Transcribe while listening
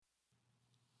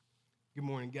Good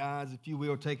morning, guys. If you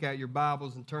will, take out your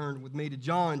Bibles and turn with me to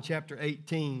John chapter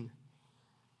 18.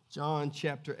 John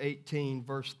chapter 18,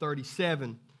 verse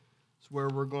 37 is where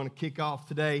we're going to kick off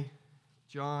today.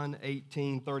 John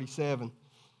 18, 37.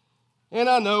 And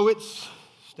I know it's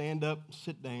stand up,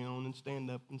 sit down, and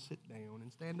stand up and sit down,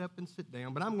 and stand up and sit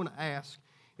down. But I'm going to ask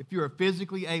if you are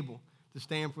physically able to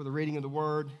stand for the reading of the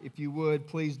word. If you would,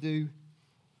 please do.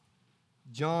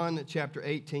 John chapter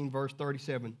 18, verse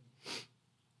 37.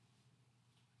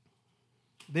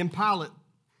 Then Pilate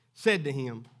said to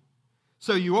him,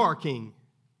 "So you are king?"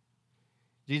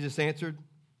 Jesus answered,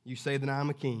 "You say that I am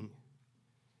a king.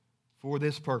 For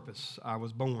this purpose I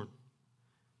was born."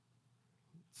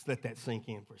 Let's let that sink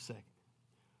in for a second.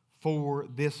 For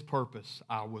this purpose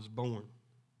I was born.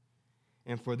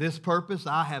 And for this purpose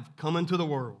I have come into the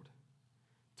world,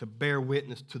 to bear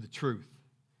witness to the truth.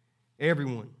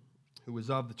 Everyone who is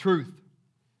of the truth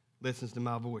listens to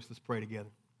my voice. Let's pray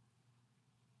together.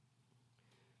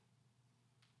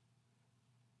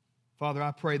 Father,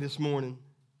 I pray this morning,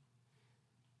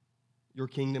 your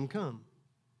kingdom come.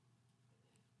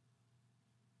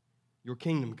 Your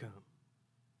kingdom come.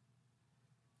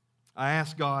 I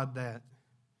ask, God, that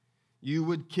you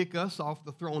would kick us off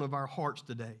the throne of our hearts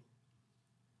today.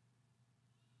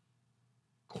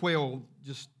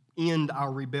 Just end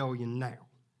our rebellion now.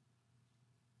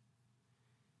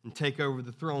 And take over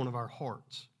the throne of our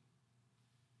hearts.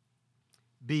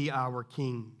 Be our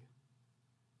king.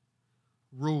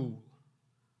 Rule.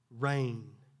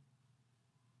 Reign.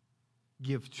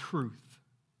 Give truth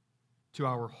to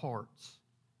our hearts.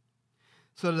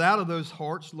 So that out of those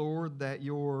hearts, Lord, that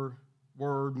your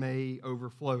word may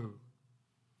overflow.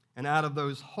 And out of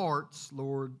those hearts,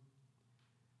 Lord,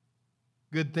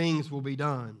 good things will be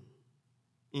done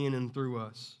in and through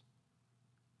us.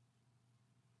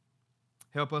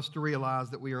 Help us to realize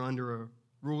that we are under a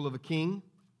rule of a king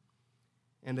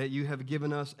and that you have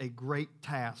given us a great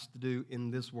task to do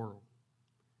in this world,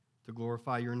 to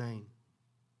glorify your name.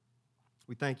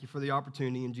 We thank you for the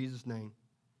opportunity in Jesus' name.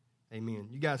 Amen.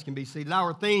 You guys can be seated.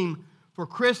 Our theme for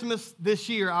Christmas this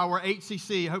year, our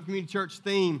HCC, Hope Community Church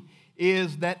theme,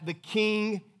 is that the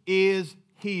King is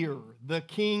here. The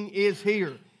King is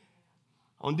here.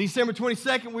 On December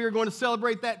 22nd, we are going to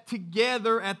celebrate that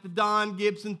together at the Don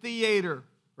Gibson Theater,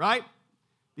 right?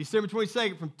 December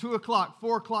 22nd from 2 o'clock,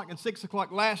 4 o'clock, and 6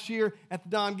 o'clock. Last year at the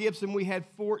Don Gibson, we had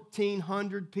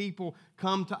 1,400 people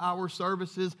come to our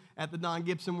services at the Don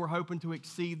Gibson. We're hoping to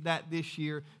exceed that this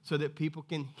year so that people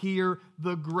can hear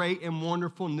the great and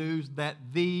wonderful news that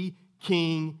the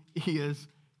King is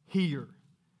here.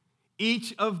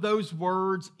 Each of those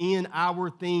words in our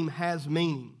theme has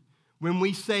meaning. When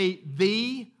we say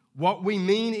the, what we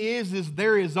mean is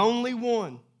there is only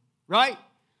one, right?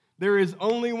 There is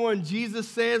only one. Jesus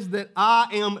says that I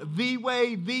am the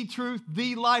way, the truth,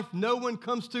 the life. No one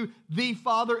comes to the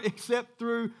Father except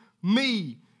through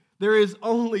me. There is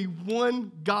only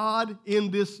one God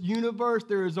in this universe.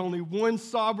 There is only one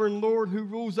sovereign Lord who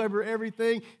rules over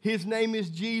everything. His name is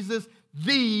Jesus.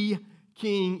 The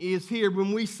King is here.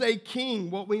 When we say king,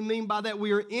 what we mean by that,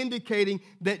 we are indicating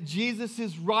that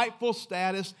Jesus' rightful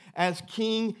status as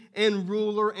king and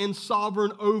ruler and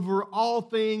sovereign over all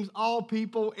things, all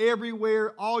people,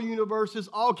 everywhere, all universes,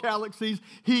 all galaxies.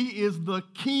 He is the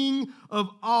King of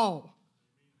all.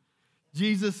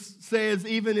 Jesus says,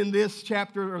 even in this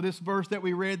chapter or this verse that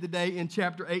we read today in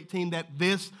chapter 18, that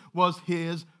this was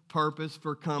his purpose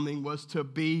for coming, was to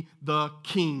be the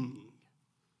king.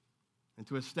 And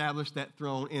to establish that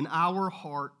throne in our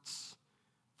hearts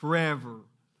forever.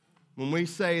 When we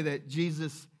say that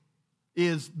Jesus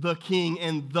is the King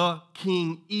and the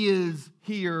King is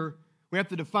here, we have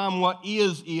to define what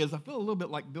is. I feel a little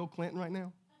bit like Bill Clinton right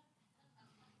now.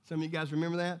 Some of you guys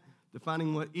remember that?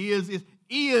 Defining what is.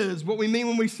 What we mean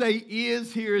when we say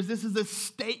is here is this is a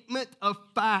statement of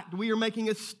fact. We are making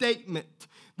a statement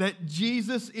that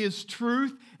Jesus is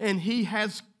truth and he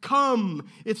has come.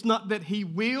 It's not that he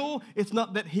will, it's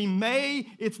not that he may,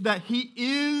 it's that he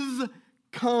is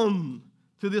come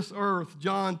to this earth.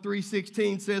 John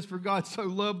 3:16 says, "For God so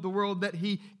loved the world that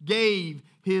he gave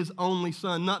his only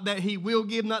son." Not that he will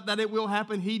give, not that it will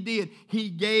happen, he did. He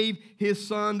gave his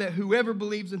son that whoever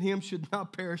believes in him should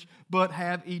not perish but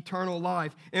have eternal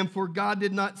life. And for God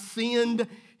did not send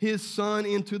his son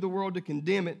into the world to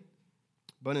condemn it,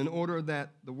 but in order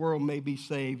that the world may be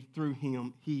saved through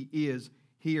him. He is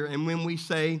here. And when we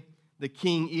say the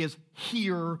King is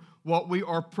here, what we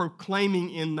are proclaiming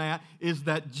in that is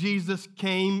that Jesus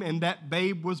came and that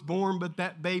babe was born, but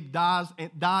that babe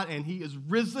died and he is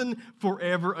risen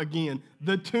forever again.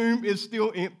 The tomb is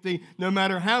still empty. No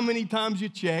matter how many times you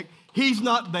check, he's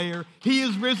not there. He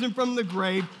is risen from the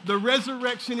grave. The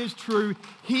resurrection is true.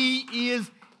 He is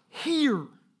here.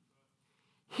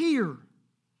 Here.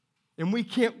 And we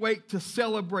can't wait to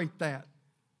celebrate that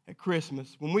at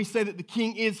Christmas. When we say that the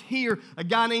King is here, a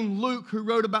guy named Luke, who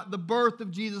wrote about the birth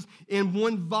of Jesus in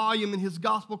one volume in his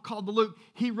gospel called the Luke,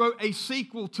 he wrote a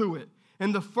sequel to it.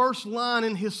 And the first line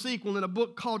in his sequel in a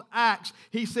book called Acts,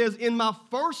 he says, "In my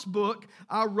first book,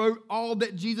 I wrote all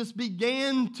that Jesus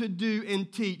began to do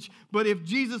and teach. But if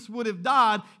Jesus would have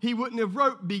died, he wouldn't have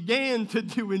wrote began to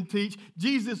do and teach.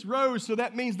 Jesus rose, so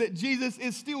that means that Jesus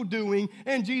is still doing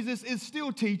and Jesus is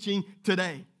still teaching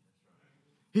today.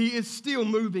 He is still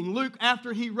moving." Luke,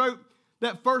 after he wrote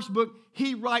that first book,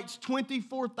 he writes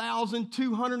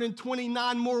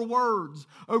 24,229 more words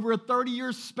over a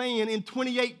 30-year span in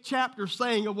 28 chapters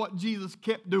saying of what Jesus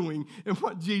kept doing and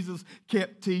what Jesus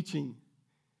kept teaching.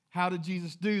 How did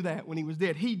Jesus do that when he was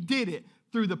dead? He did it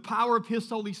through the power of his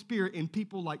Holy Spirit in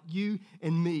people like you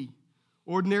and me.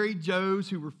 Ordinary Joes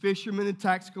who were fishermen and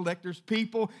tax collectors,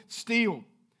 people still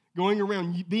going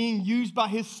around being used by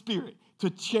his Spirit to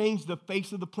change the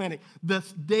face of the planet. The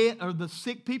dead or the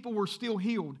sick people were still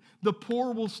healed. The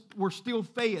poor were still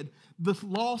fed. The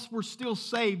lost were still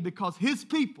saved because his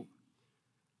people,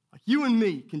 like you and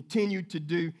me, continued to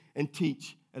do and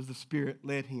teach as the Spirit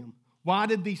led him. Why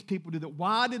did these people do that?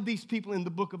 Why did these people in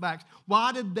the book of Acts,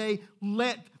 why did they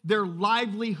let their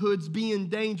livelihoods be in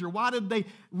danger? Why did they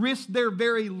risk their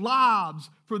very lives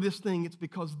for this thing? It's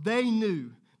because they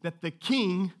knew that the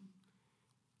King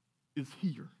is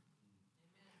here.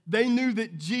 They knew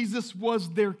that Jesus was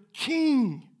their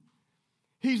King.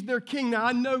 He's their King. Now,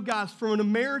 I know, guys, from an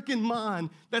American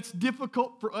mind, that's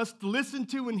difficult for us to listen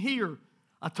to and hear.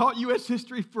 I taught U.S.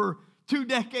 history for 2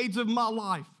 decades of my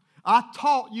life. I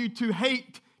taught you to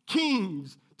hate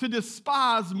kings, to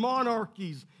despise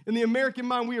monarchies. In the American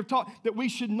mind, we are taught that we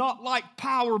should not like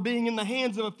power being in the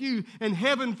hands of a few, and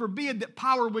heaven forbid that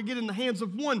power would get in the hands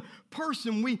of one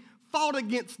person. We fought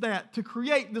against that to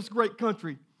create this great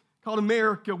country called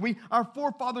America. Our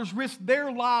forefathers risked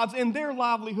their lives and their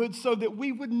livelihoods so that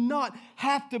we would not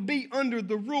have to be under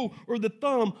the rule or the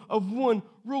thumb of one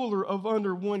ruler, of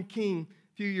under one king.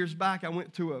 A few years back, I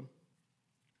went to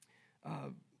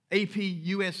a AP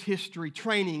U.S. history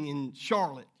training in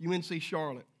Charlotte, UNC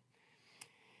Charlotte.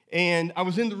 And I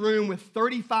was in the room with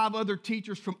 35 other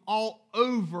teachers from all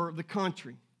over the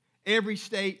country. Every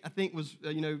state, I think, was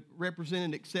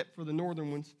represented except for the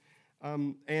northern ones.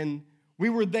 And we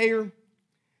were there,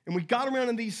 and we got around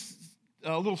in these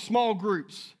little small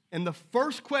groups. And the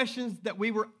first questions that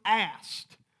we were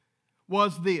asked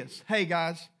was this: "Hey,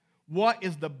 guys, what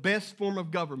is the best form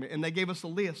of government?" And they gave us a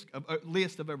list of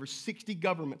over 60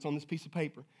 governments on this piece of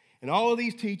paper. And all of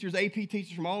these teachers, AP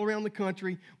teachers from all around the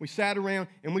country, we sat around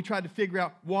and we tried to figure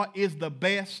out what is the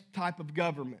best type of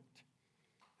government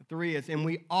that there is.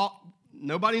 And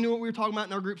nobody knew what we were talking about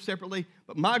in our group separately,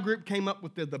 but my group came up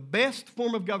with the best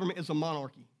form of government is a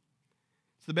monarchy.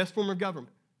 It's the best form of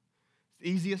government. It's the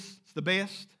easiest, it's the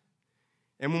best.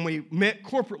 And when we met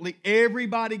corporately,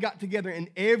 everybody got together and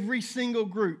every single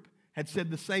group had said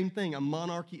the same thing: a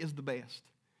monarchy is the best.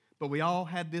 But we all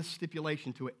had this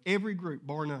stipulation to it, every group,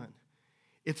 bar none.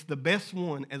 It's the best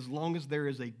one as long as there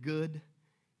is a good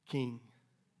king.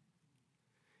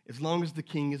 As long as the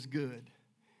king is good.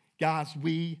 Guys,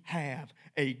 we have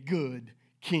a good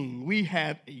king. We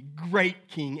have a great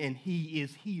king, and he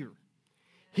is here.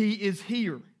 He is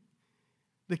here.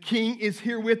 The king is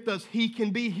here with us. He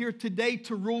can be here today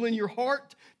to rule in your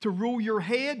heart, to rule your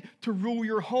head, to rule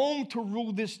your home, to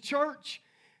rule this church.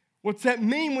 What's that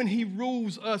mean when he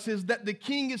rules us is that the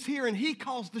king is here and he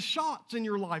calls the shots in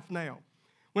your life now.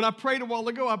 When I prayed a while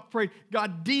ago, I prayed,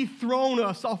 God, dethrone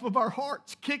us off of our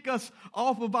hearts. Kick us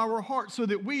off of our hearts so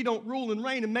that we don't rule and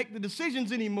reign and make the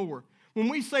decisions anymore. When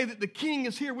we say that the king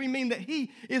is here, we mean that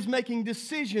he is making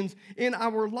decisions in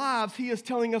our lives. He is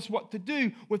telling us what to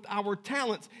do with our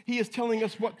talents. He is telling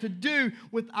us what to do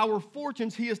with our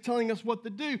fortunes. He is telling us what to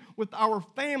do with our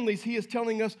families. He is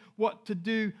telling us what to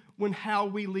do when how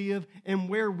we live and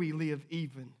where we live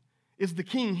even. Is the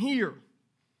king here?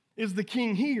 Is the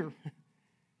king here?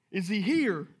 Is he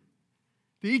here?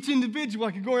 To each individual,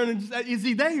 I could go around and just, is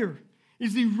he there?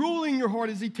 Is he ruling your heart?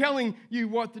 Is he telling you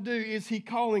what to do? Is he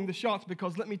calling the shots?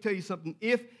 Because let me tell you something,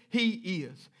 if he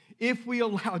is, if we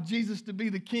allow Jesus to be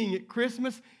the king at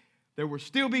Christmas, There will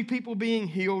still be people being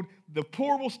healed. The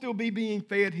poor will still be being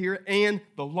fed here, and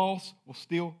the lost will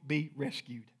still be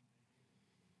rescued.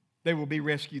 They will be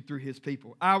rescued through his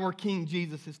people. Our King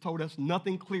Jesus has told us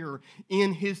nothing clearer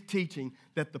in his teaching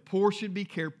that the poor should be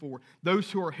cared for.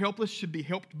 Those who are helpless should be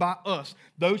helped by us.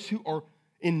 Those who are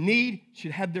in need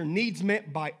should have their needs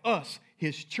met by us,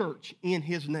 his church, in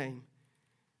his name.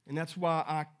 And that's why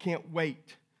I can't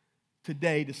wait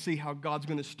today to see how God's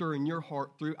going to stir in your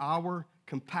heart through our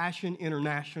Compassion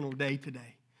International Day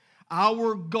today.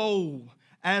 Our goal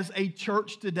as a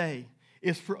church today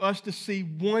is for us to see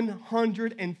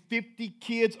 150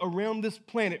 kids around this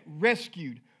planet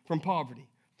rescued from poverty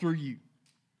through you.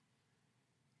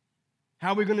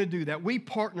 How are we going to do that? We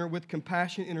partner with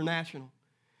Compassion International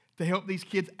to help these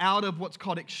kids out of what's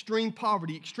called extreme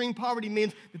poverty. Extreme poverty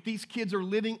means that these kids are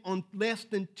living on less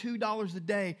than $2 a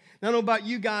day. Now, I don't know about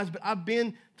you guys, but I've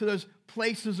been to those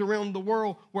places around the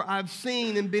world where I've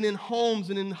seen and been in homes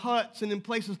and in huts and in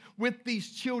places with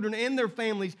these children and their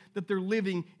families that they're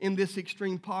living in this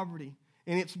extreme poverty.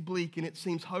 And it's bleak and it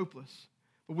seems hopeless.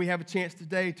 But we have a chance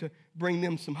today to bring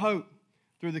them some hope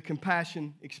through the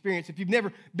compassion experience. If you've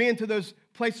never been to those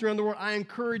places around the world, I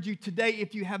encourage you today,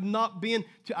 if you have not been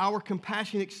to our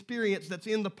compassion experience that's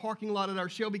in the parking lot at our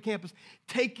Shelby campus,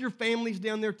 take your families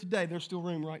down there today. There's still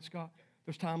room, right, Scott?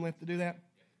 There's time left to do that?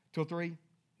 Till 3? No,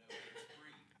 it's free.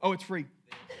 Oh, it's free.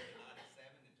 Tonight at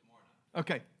 7 and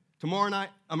tomorrow night.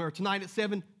 Okay. Tonight at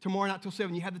 7, tomorrow night till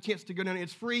 7. You have the chance to go down there.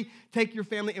 It's free. Take your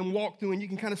family and walk through, and you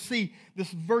can kind of see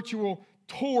this virtual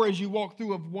tour as you walk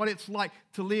through of what it's like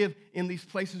to live in these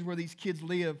places where these kids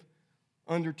live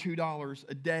under $2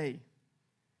 a day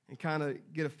and kind of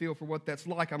get a feel for what that's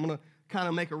like. I'm going to kind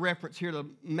of make a reference here to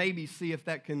maybe see if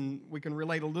we can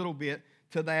relate a little bit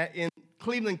to that. In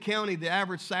Cleveland County, the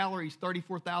average salary is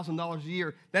 $34,000 a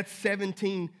year. That's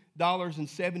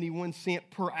 $17.71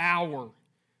 per hour.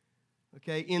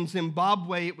 Okay, in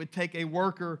Zimbabwe, it would take a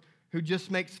worker who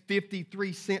just makes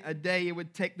 53 cents a day, it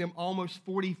would take them almost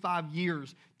 45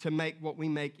 years to make what we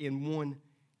make in 1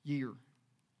 year.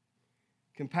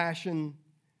 Compassion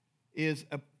is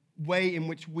a way in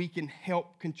which we can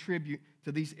help contribute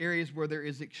to these areas where there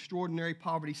is extraordinary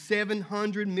poverty.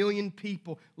 700 million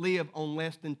people live on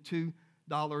less than $2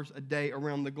 a day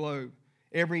around the globe.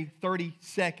 Every 30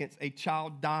 seconds, a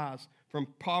child dies from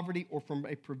poverty or from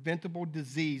a preventable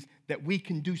disease that we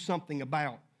can do something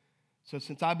about. So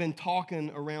since I've been talking,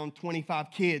 around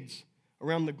 25 kids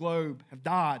around the globe have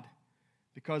died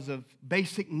because of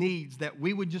basic needs that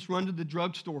we would just run to the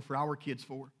drugstore for our kids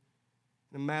for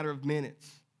in a matter of minutes.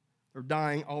 They're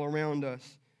dying all around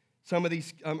us. Some of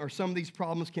these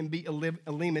problems can be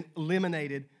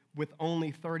eliminated with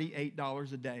only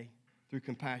 $38 a day through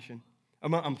compassion. A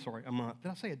month.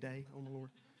 Did I say a day? Oh, my Lord.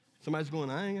 Somebody's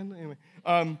going, I ain't gonna, anyway.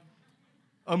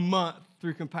 A month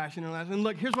through compassion. And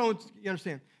look, here's what I want you to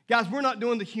understand. Guys, we're not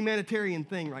doing the humanitarian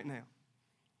thing right now.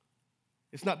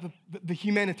 It's not the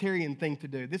humanitarian thing to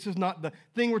do. This is not the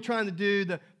thing we're trying to do,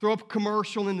 to throw up a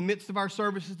commercial in the midst of our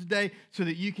services today so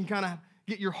that you can kind of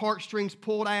get your heartstrings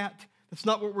pulled at. That's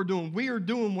not what we're doing. We are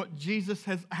doing what Jesus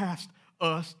has asked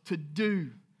us to do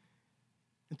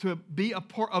and to be a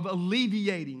part of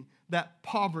alleviating that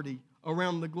poverty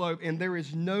around the globe. And there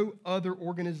is no other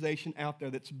organization out there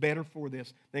that's better for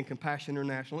this than Compassion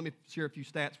International. Let me share a few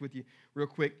stats with you real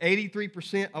quick.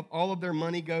 83% of all of their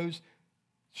money goes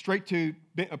straight to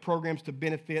programs to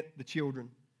benefit the children.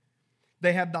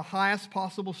 They have the highest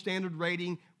possible standard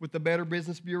rating with the Better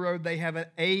Business Bureau. They have an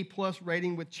A+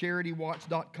 rating with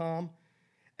CharityWatch.com.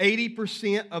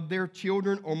 80% of their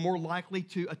children are more likely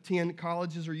to attend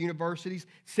colleges or universities.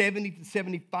 70 to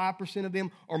 75% of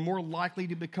them are more likely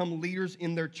to become leaders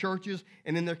in their churches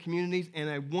and in their communities. And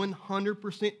a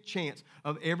 100% chance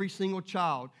of every single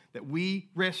child that we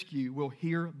rescue will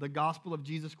hear the gospel of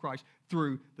Jesus Christ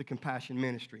through the Compassion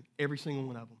Ministry. Every single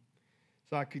one of them.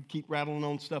 So I could keep rattling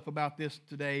on stuff about this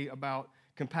today, about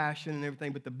compassion and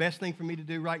everything. But the best thing for me to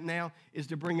do right now is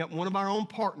to bring up one of our own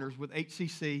partners with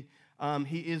HCC.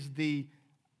 He is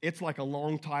it's like a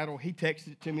long title. He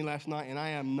texted it to me last night, and I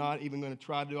am not even going to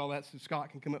try to do all that so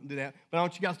Scott can come up and do that. But I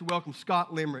want you guys to welcome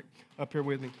Scott Limerick up here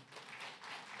with me.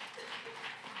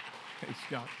 Hey,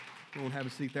 Scott. You want to have a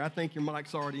seat there? I think your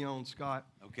mic's already on, Scott.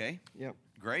 Okay. Yep.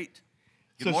 Great.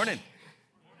 Good morning.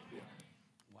 Yeah.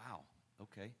 Wow.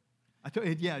 Okay. I told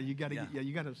you, you got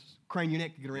to crane your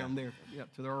neck to get around there. Yeah,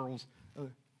 to the Earls.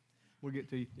 We'll get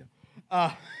to you.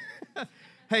 Yeah.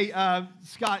 Hey,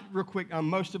 Scott, real quick,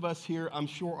 most of us here, I'm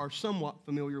sure, are somewhat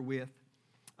familiar with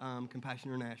Compassion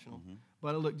International. Mm-hmm.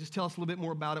 But look, just tell us a little bit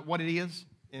more about it, what it is,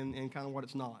 and kind of what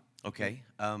it's not. Okay.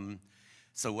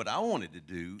 So what I wanted to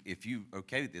do, if you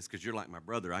okay with this, because you're like my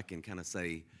brother, I can kind of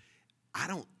say, I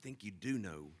don't think you do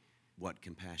know what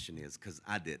compassion is, because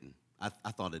I didn't. I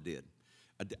thought I did.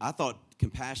 I thought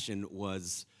compassion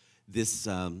was this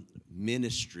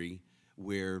ministry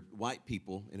where white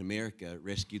people in America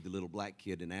rescued the little black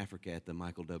kid in Africa at the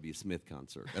Michael W. Smith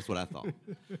concert. That's what I thought.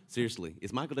 Seriously.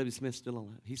 Is Michael W. Smith still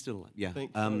alive? He's still alive. Yeah.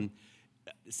 Think so.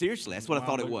 Seriously, that's what I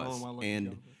thought it was.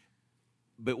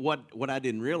 But what I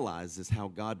didn't realize is how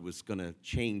God was going to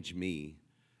change me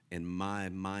and my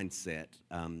mindset,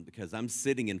 because I'm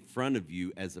sitting in front of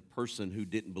you as a person who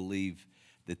didn't believe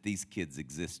that these kids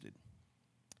existed.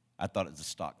 I thought it was a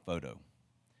stock photo.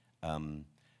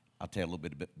 I'll tell you a little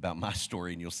bit about my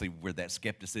story, and you'll see where that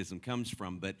skepticism comes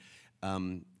from. But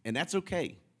and that's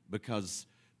okay, because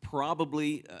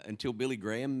probably until Billy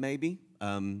Graham, maybe,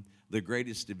 the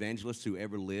greatest evangelist who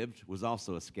ever lived was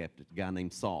also a skeptic, a guy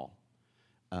named Saul.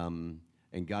 And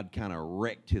God kind of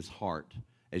wrecked his heart,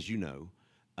 as you know.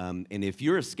 And if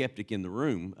you're a skeptic in the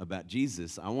room about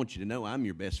Jesus, I want you to know I'm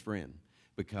your best friend,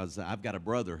 because I've got a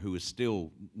brother who is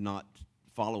still not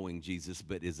following Jesus,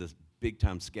 but is a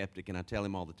big-time skeptic, and I tell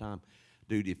him all the time,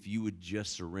 dude, if you would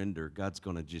just surrender, God's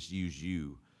going to just use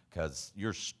you, because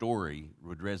your story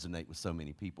would resonate with so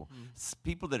many people.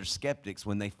 People that are skeptics,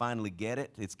 when they finally get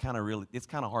it, it's kind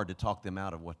of hard to talk them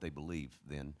out of what they believe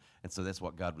then, and so that's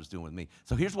what God was doing with me.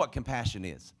 So here's what compassion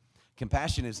is.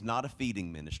 Compassion is not a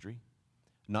feeding ministry,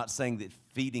 not saying that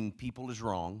feeding people is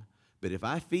wrong, but if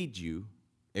I feed you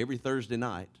every Thursday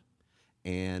night,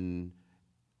 and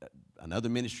another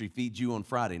ministry feeds you on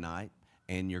Friday night,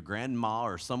 and your grandma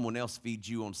or someone else feeds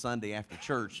you on Sunday after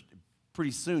church,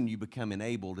 pretty soon you become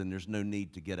enabled, and there's no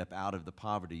need to get up out of the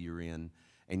poverty you're in,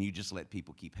 and you just let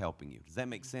people keep helping you. Does that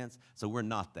make sense? So we're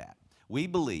not that. We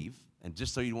believe, and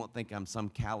just so you won't think I'm some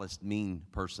calloused, mean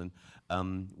person,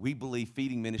 we believe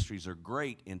feeding ministries are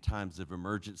great in times of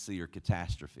emergency or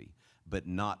catastrophe, but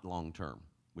not long-term.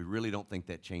 We really don't think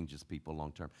that changes people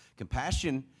long-term.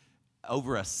 Compassion,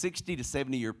 over a 60 to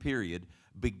 70-year period,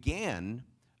 began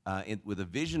with a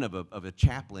vision of a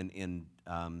chaplain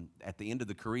at the end of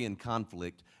the Korean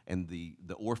conflict, and the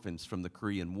orphans from the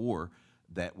Korean War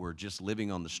that were just living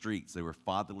on the streets. They were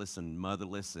fatherless and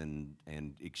motherless and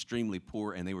extremely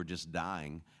poor, and they were just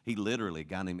dying. He literally, a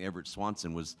guy named Everett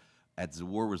Swanson, was, as the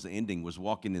war was ending, was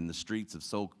walking in the streets of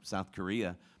Seoul, South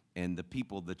Korea, and the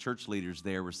people, the church leaders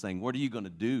there, were saying, what are you going to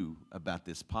do about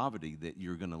this poverty that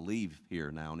you're going to leave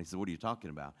here now? And he said, what are you talking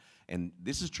about? And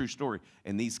this is a true story.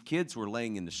 And these kids were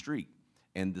laying in the street,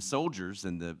 and the soldiers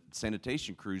and the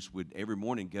sanitation crews would every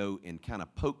morning go and kind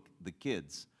of poke the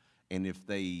kids. And if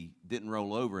they didn't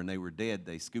roll over and they were dead,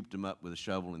 they scooped them up with a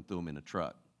shovel and threw them in a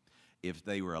truck. If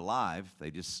they were alive,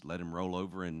 they just let them roll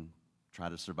over and try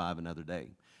to survive another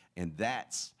day. And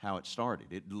that's how it started.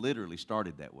 It literally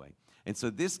started that way. And so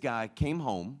this guy came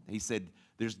home. He said,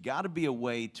 there's got to be a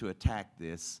way to attack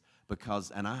this,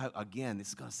 because, and again, this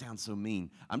is going to sound so mean.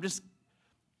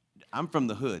 I'm from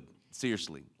the hood,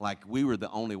 seriously. Like, we were the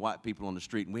only white people on the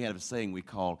street, and we had a saying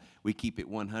we keep it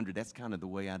 100. That's kind of the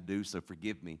way I do, so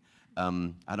forgive me.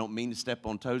 I don't mean to step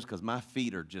on toes, because my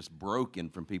feet are just broken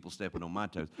from people stepping on my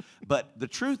toes. But the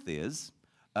truth is,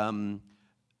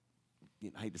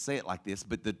 I hate to say it like this,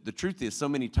 but the truth is, so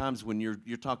many times when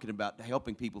you're talking about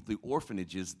helping people through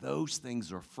orphanages, those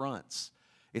things are fronts.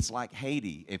 It's like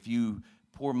Haiti. If you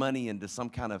pour money into some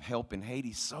kind of help in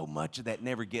Haiti, so much of that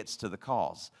never gets to the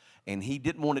cause. And he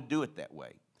didn't want to do it that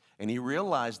way. And he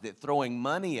realized that throwing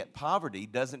money at poverty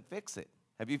doesn't fix it.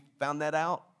 Have you found that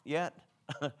out yet?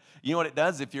 You know what it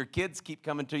does? If your kids keep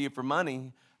coming to you for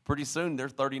money, pretty soon they're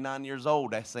 39 years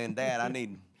old. They're saying, Dad, I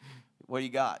need, what do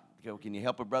you got? Can you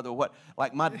help a brother or what?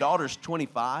 Like, my daughter's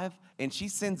 25, and she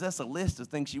sends us a list of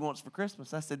things she wants for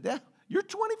Christmas. I said, Dad, you're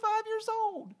 25 years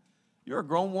old. You're a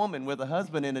grown woman with a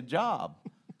husband and a job.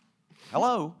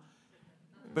 Hello?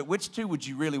 But which two would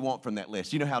you really want from that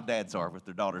list? You know how dads are with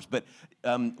their daughters. But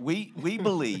we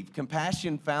believe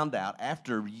Compassion found out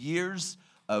after years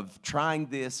of trying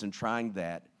this and trying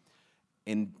that,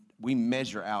 and we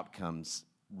measure outcomes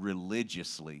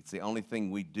religiously. It's the only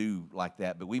thing we do like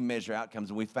that, but we measure outcomes,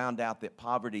 and we found out that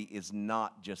poverty is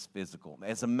not just physical.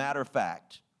 As a matter of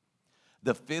fact,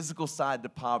 the physical side to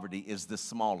poverty is the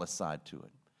smallest side to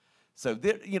it. So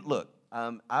look,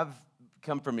 I've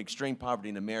come from extreme poverty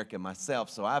in America myself,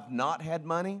 so I've not had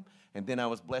money, and then I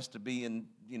was blessed to be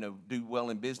do well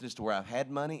in business to where I've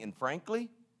had money, and frankly,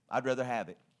 I'd rather have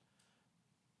it.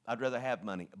 I'd rather have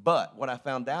money. But what I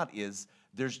found out is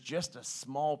there's just a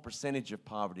small percentage of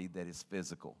poverty that is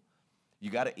physical.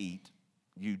 You got to eat.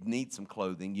 You need some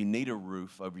clothing. You need a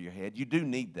roof over your head. You do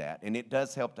need that, and it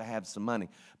does help to have some money.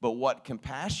 But what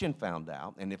Compassion found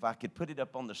out, and if I could put it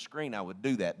up on the screen, I would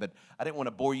do that, but I didn't want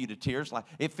to bore you to tears. Like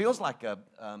it feels like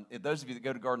those of you that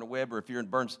go to Gardner-Webb, or if you're in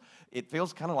Burns, it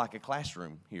feels kind of like a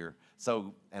classroom here.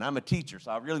 So, and I'm a teacher,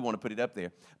 so I really want to put it up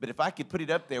there. But if I could put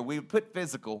it up there, we would put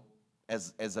physical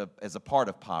as a part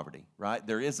of poverty, right?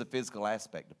 There is a physical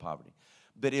aspect of poverty.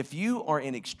 But if you are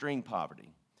in extreme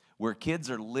poverty, where kids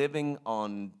are living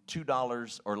on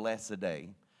 $2 or less a day,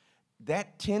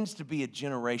 that tends to be a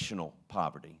generational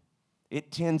poverty.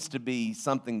 It tends to be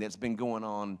something that's been going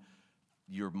on.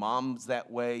 Your mom's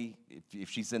that way. If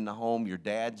she's in the home, your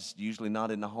dad's usually not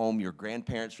in the home. Your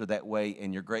grandparents are that way,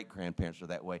 and your great-grandparents are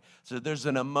that way. So there's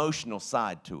an emotional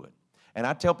side to it. And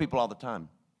I tell people all the time,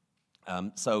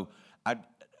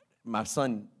 my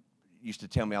son used to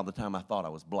tell me all the time I thought I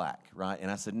was black, right?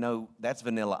 And I said, no, that's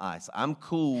Vanilla Ice. I'm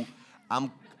cool.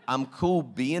 I'm cool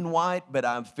being white, but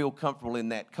I feel comfortable in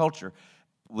that culture.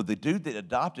 Well, the dude that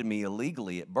adopted me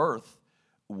illegally at birth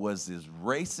was as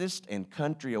racist and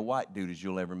country a white dude as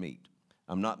you'll ever meet.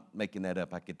 I'm not making that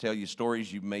up. I could tell you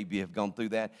stories. You maybe have gone through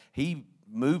that. He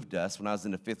moved us when I was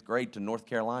in the 5th grade to North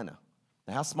Carolina.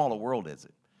 Now, how small a world is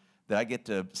it that I get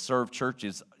to serve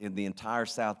churches in the entire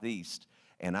Southeast?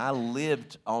 And I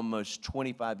lived almost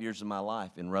 25 years of my life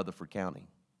in Rutherford County.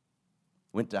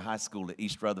 Went to high school at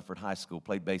East Rutherford High School,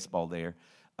 played baseball there.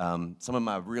 Some of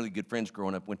my really good friends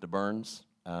growing up went to Burns.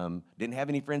 Didn't have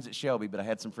any friends at Shelby, but I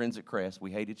had some friends at Crest.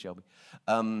 We hated Shelby.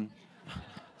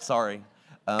 Sorry.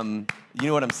 You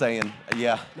know what I'm saying?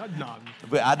 Yeah.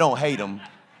 But I don't hate them.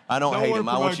 I don't hate them.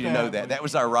 I want you to know that. That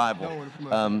was our rival.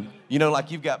 You know,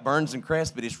 like you've got Burns and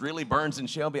Crest, but it's really Burns and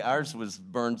Shelby. Ours was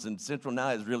Burns and Central. Now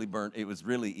it's really It was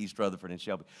really East Rutherford and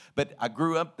Shelby. But I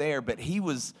grew up there. But he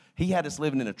had us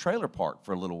living in a trailer park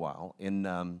for a little while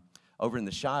over in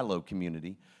the Shiloh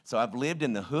community. So I've lived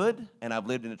in the hood and I've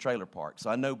lived in a trailer park. So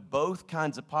I know both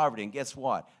kinds of poverty. And guess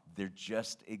what? They're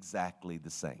just exactly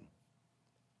the same.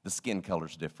 The skin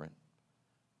color's different.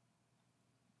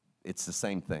 It's the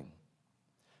same thing.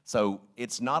 So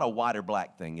it's not a white or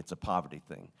black thing, it's a poverty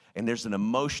thing. And there's an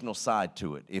emotional side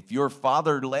to it. If your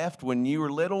father left when you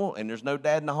were little and there's no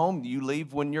dad in the home, you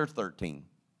leave when you're 13,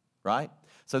 right?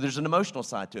 So there's an emotional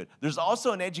side to it. There's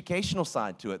also an educational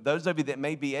side to it. Those of you that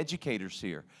may be educators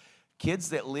here, kids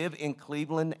that live in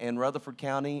Cleveland and Rutherford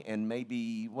County and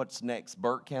maybe, what's next,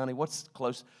 Burke County, what's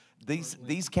close?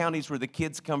 These counties where the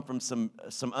kids come from some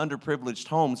underprivileged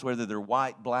homes, whether they're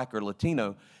white, black, or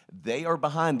Latino, they are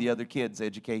behind the other kids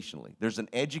educationally. There's an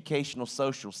educational,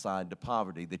 social side to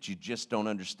poverty that you just don't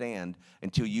understand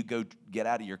until you go get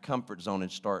out of your comfort zone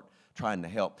and start trying to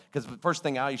help. Because the first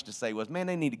thing I used to say was, man,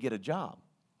 they need to get a job.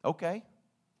 Okay.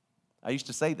 I used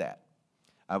to say that.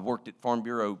 I've worked at Farm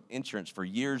Bureau Insurance for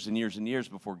years and years and years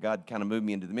before God kind of moved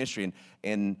me into the ministry,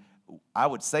 and I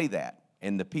would say that.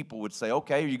 And the people would say,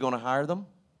 okay, are you going to hire them?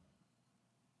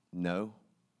 No.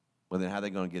 Well, then how are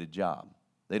they going to get a job?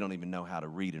 They don't even know how to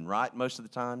read and write most of the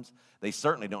times. They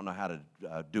certainly don't know how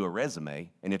to do a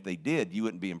resume. And if they did, you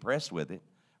wouldn't be impressed with it,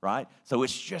 right? So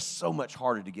it's just so much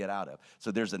harder to get out of. So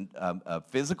there's a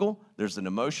physical, there's an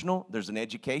emotional, there's an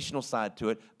educational side to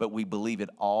it, but we believe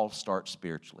it all starts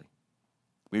spiritually.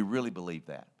 We really believe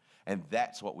that. And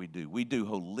that's what we do. We do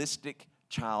holistic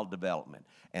child development.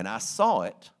 And I saw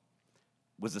it.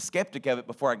 Was a skeptic of it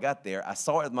before I got there. I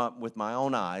saw it with my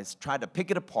own eyes, tried to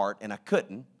pick it apart, and I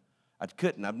couldn't.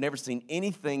 I've never seen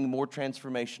anything more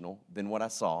transformational than what I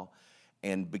saw,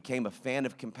 and became a fan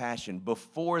of Compassion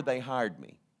before they hired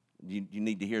me. You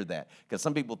need to hear that. Because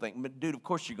some people think, dude, of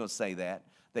course you're going to say that.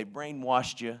 They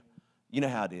brainwashed you. You know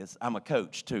how it is. I'm a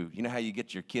coach, too. You know how you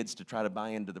get your kids to try to buy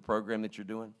into the program that you're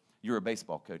doing? You're a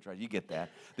baseball coach, right? You get that.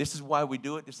 This is why we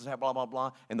do it. This is how blah, blah,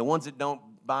 blah. And the ones that don't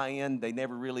buy in, they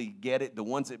never really get it. The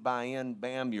ones that buy in,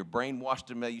 bam, you're brainwashed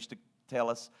them. They used to tell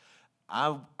us.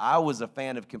 I was a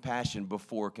fan of Compassion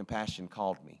before Compassion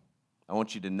called me. I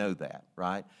want you to know that,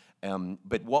 right?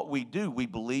 But what we do, we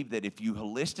believe that if you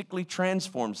holistically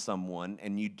transform someone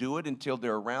and you do it until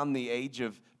they're around the age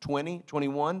of 20,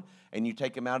 21, and you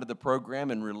take them out of the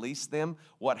program and release them,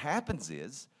 what happens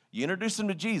is you introduce them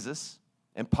to Jesus,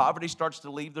 and poverty starts to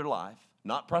leave their life.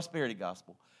 Not prosperity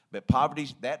gospel, but poverty,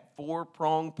 that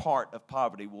four-pronged part of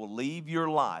poverty will leave your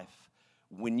life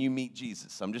when you meet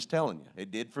Jesus. I'm just telling you,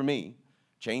 it did for me.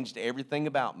 Changed everything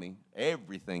about me.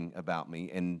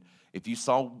 And if you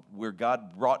saw where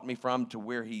God brought me from to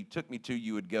where he took me to,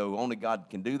 you would go, only God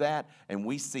can do that. And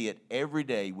we see it every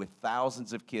day with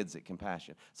thousands of kids at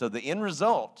Compassion. So the end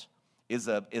result is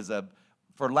a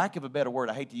for lack of a better word,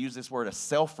 I hate to use this word, a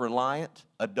self-reliant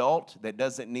adult that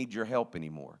doesn't need your help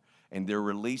anymore. and they're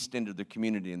released into the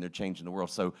community, and they're changing the world.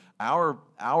 So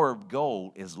our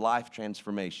goal is life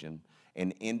transformation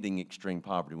and ending extreme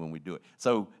poverty when we do it.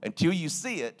 So until you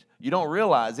see it, you don't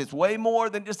realize it's way more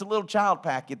than just a little child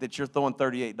packet that you're throwing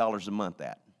 $38 a month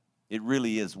at. It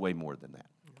really is way more than that.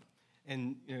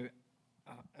 And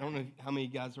I don't know how many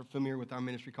of you guys are familiar with our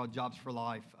ministry called Jobs for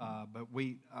Life, but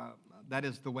that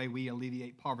is the way we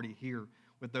alleviate poverty here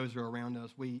with those who are around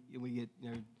us. We get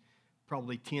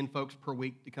probably 10 folks per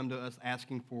week to come to us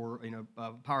asking for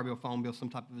a power bill, phone bill, some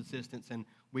type of assistance, and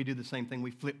we do the same thing.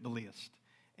 We flip the list.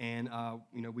 And,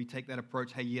 we take that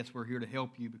approach, hey, yes, we're here to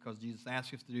help you because Jesus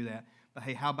asked us to do that. But,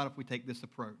 hey, how about if we take this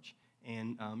approach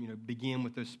and, begin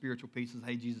with those spiritual pieces?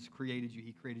 Hey, Jesus created you.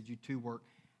 He created you to work.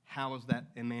 How is that?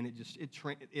 And, man,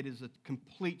 it is a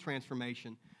complete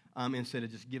transformation instead of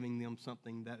just giving them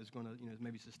something that is going to,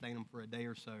 maybe sustain them for a day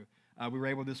or so. We were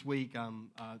able this week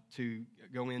to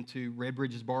go into Red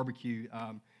Bridges Barbecue.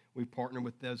 We've partnered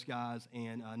with those guys,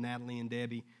 and Natalie and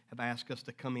Debbie have asked us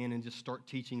to come in and just start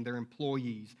teaching their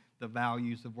employees the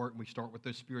values of work. We start with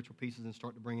those spiritual pieces and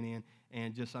start to bring it in.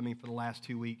 And just, for the last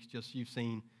 2 weeks, just you've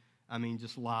seen,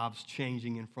 just lives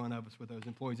changing in front of us with those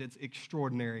employees. It's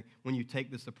extraordinary when you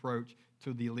take this approach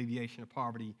to the alleviation of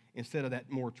poverty instead of that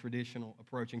more traditional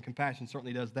approach. And Compassion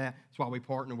certainly does that. That's why we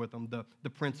partner with them. The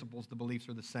principles, the beliefs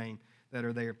are the same that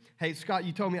are there. Hey, Scott,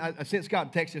 you told me, I sent Scott a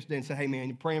text yesterday and said, hey, man,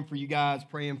 you're praying for you guys,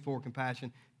 praying for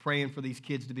Compassion, praying for these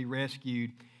kids to be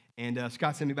rescued. And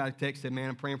Scott sent me back a text, said, man,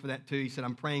 I'm praying for that too. He said,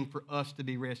 I'm praying for us to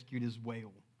be rescued as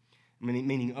well,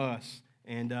 meaning us.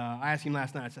 And I asked him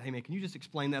last night, I said, hey, man, can you just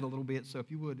explain that a little bit? So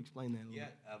if you would, explain that a little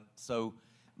bit. So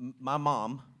my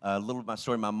mom, a little of my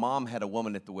story, my mom had a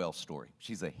woman at the well story.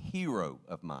 She's a hero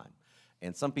of mine.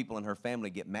 And some people in her family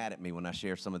get mad at me when I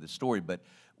share some of this story, but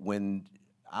when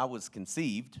I was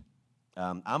conceived,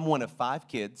 I'm one of 5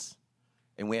 kids,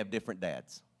 and we have different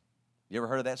dads. You ever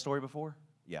heard of that story before?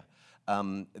 Yeah.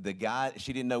 The guy,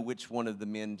 she didn't know which one of the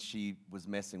men she was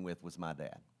messing with was my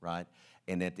dad, right?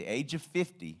 And at the age of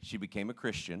 50, she became a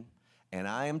Christian. And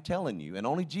I am telling you, and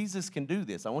only Jesus can do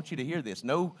this. I want you to hear this.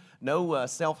 No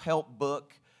self-help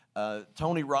book.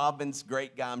 Tony Robbins,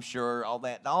 great guy, I'm sure. All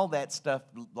that stuff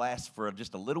lasts for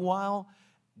just a little while.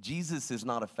 Jesus is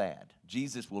not a fad.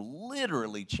 Jesus will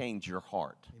literally change your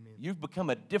heart. Amen. You've become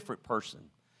a different person.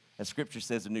 As Scripture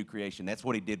says, a new creation. That's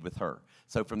what he did with her.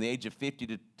 So from the age of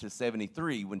 50 to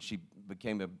 73, when she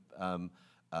became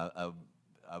a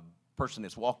person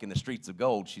that's walking the streets of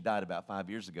gold, she died about 5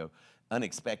 years ago,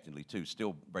 unexpectedly too.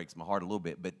 Still breaks my heart a little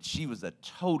bit. But she was a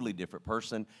totally different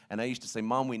person. And I used to say,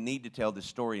 Mom, we need to tell this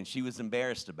story. And she was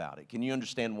embarrassed about it. Can you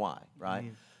understand why,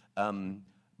 right?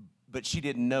 But she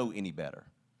didn't know any better.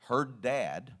 Her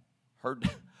dad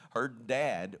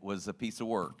was a piece of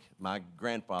work, my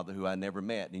grandfather, who I never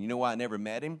met. And you know why I never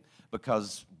met him?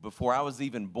 Because before I was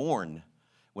even born,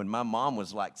 when my mom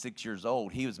was like 6 years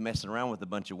old, he was messing around with a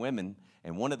bunch of women,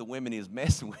 and one of the women he was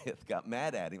messing with got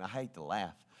mad at him. I hate to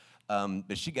laugh.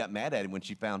 But she got mad at him when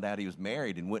she found out he was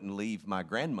married and wouldn't leave my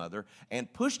grandmother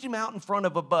and pushed him out in front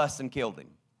of a bus and killed him.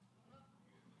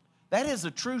 That is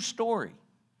a true story.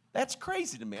 That's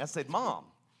crazy to me. I said, Mom,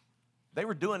 they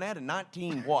were doing that in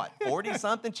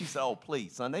 40-something? She said, oh,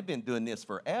 please, son, they've been doing this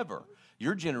forever.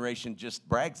 Your generation just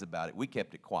brags about it. We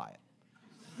kept it quiet.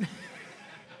 I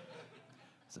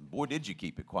said, boy, did you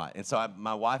keep it quiet. And so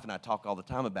my wife and I talk all the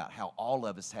time about how all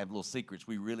of us have little secrets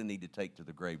we really need to take to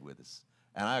the grave with us.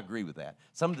 And I agree with that.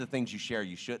 Some of the things you share,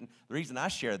 you shouldn't. The reason I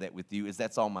share that with you is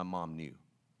that's all my mom knew.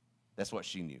 That's what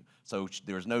she knew. So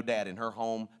there was no dad in her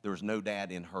home. There was no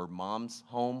dad in her mom's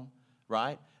home,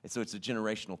 right? And so it's a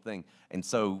generational thing. And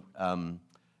so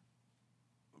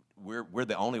we're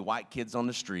the only white kids on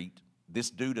the street. This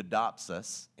dude adopts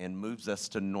us and moves us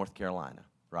to North Carolina,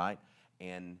 right?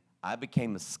 And I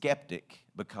became a skeptic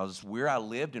because where I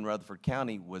lived in Rutherford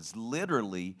County was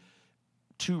literally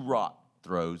 2 rock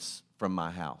throws from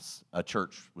my house. A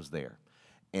church was there.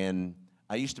 And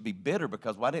I used to be bitter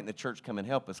because why didn't the church come and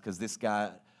help us? Because this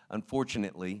guy,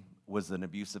 unfortunately, was an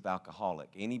abusive alcoholic.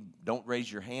 Don't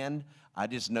raise your hand. I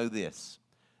just know this.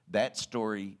 That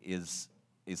story is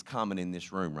common in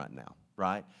this room right now,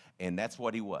 right? And that's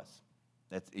what he was.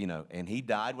 And he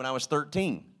died when I was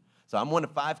 13. So I'm one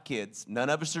of 5 kids. None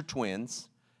of us are twins.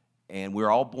 And we're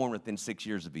all born within 6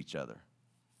 years of each other.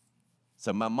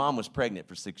 So my mom was pregnant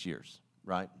for 6 years,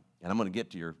 right? And I'm going to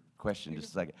get to your question in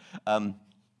just a second.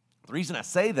 The reason I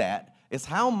say that is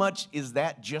how much is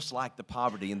that just like the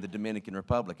poverty in the Dominican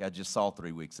Republic I just saw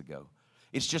 3 weeks ago?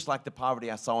 It's just like the poverty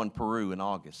I saw in Peru in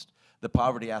August, the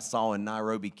poverty I saw in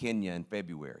Nairobi, Kenya in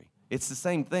February. It's the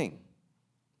same thing.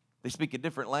 They speak a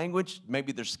different language.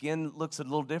 Maybe their skin looks a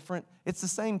little different. It's the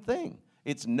same thing.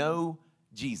 It's know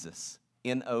Jesus,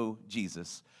 N-O,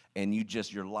 Jesus. And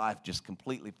your life just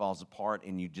completely falls apart,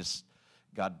 and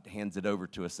God hands it over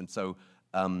to us. And so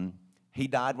he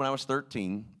died when I was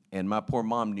 13, and my poor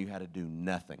mom knew how to do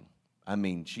nothing. I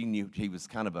mean, she knew he was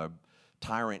kind of a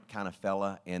tyrant kind of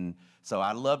fella. And so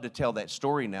I love to tell that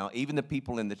story now. Even the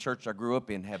people in the church I grew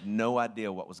up in have no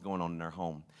idea what was going on in their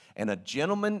home. And a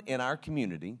gentleman in our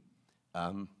community,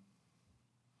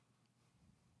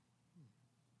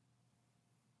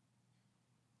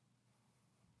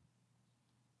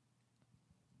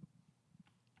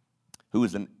 who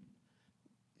was an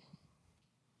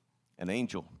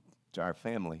angel to our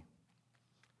family,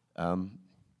 had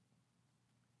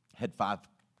 5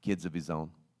 kids of his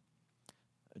own.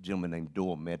 A gentleman named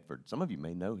Doyle Medford. Some of you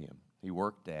may know him. He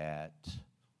worked at,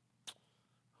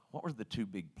 what were the 2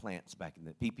 big plants back in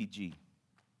the PPG?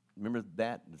 Remember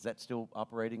that? Is that still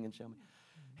operating in Shelby?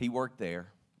 He worked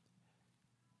there.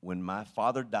 When my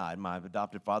father died, my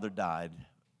adopted father died,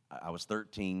 I was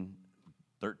 13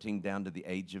 down to the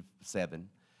age of 7.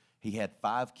 He had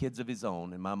 5 kids of his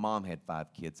own, and my mom had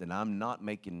 5 kids, and I'm not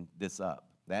making this up.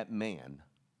 That man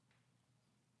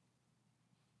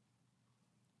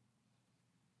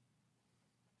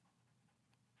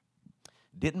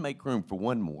didn't make room for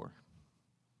 1 more.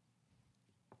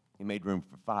 He made room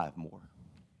for 5 more.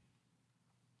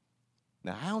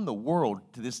 Now, how in the world,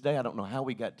 to this day, I don't know how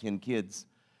we got 10 kids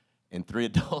and 3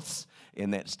 adults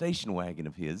in that station wagon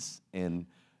of his, and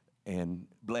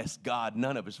bless God,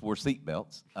 none of us wore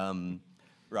seatbelts,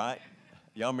 right?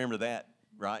 Y'all remember that,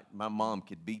 right? My mom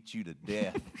could beat you to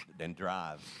death and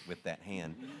drive with that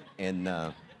hand, and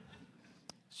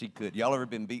she could. Y'all ever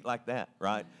been beat like that,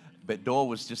 right? But Doyle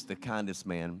was just the kindest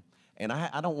man, and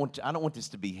I don't want this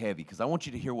to be heavy, because I want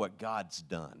you to hear what God's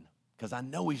done, because I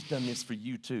know He's done this for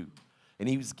you too, and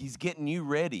He's getting you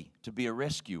ready to be a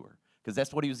rescuer, because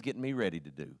that's what He was getting me ready to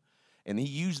do, and He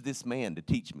used this man to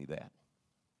teach me that.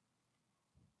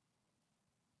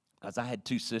 As I had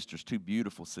 2 sisters, 2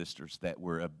 beautiful sisters that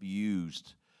were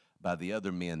abused by the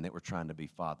other men that were trying to be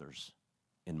fathers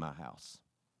in my house.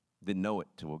 Didn't know it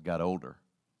till I got older.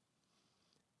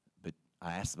 But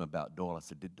I asked them about Doyle. I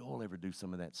said, did Doyle ever do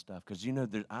some of that stuff? Because,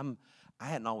 I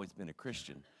hadn't always been a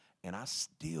Christian, and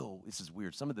this is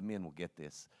weird, some of the men will get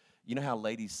this. You know how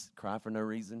ladies cry for no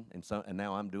reason, and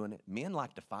now I'm doing it? Men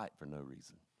like to fight for no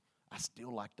reason. I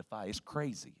still like to fight. It's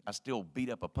crazy. I still beat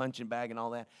up a punching bag and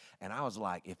all that. And I was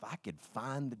like, if I could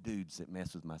find the dudes that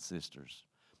mess with my sisters,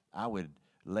 I would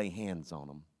lay hands on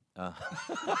them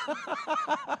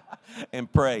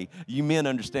and pray. You men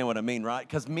understand what I mean, right?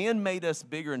 Because men made us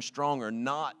bigger and stronger,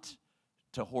 not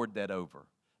to hoard that over,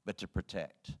 but to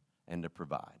protect and to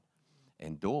provide.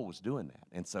 And Doyle was doing that.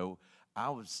 And so I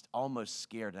was almost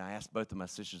scared. And I asked both of my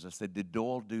sisters, I said, did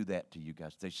Doyle do that to you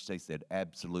guys? They said,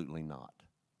 absolutely not.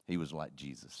 He was like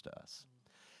Jesus to us.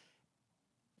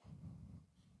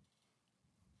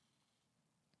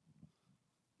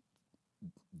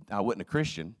 I wasn't a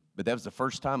Christian, but that was the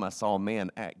first time I saw a man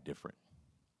act different,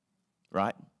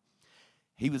 right?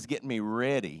 He was getting me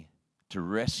ready to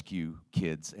rescue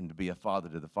kids and to be a father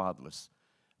to the fatherless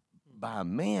by a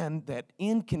man that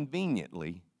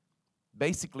inconveniently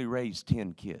basically raised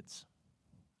 10 kids.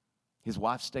 His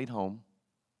wife stayed home,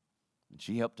 and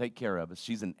she helped take care of us.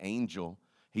 She's an angel.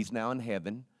 He's now in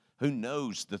heaven. Who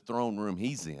knows the throne room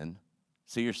he's in?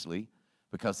 Seriously,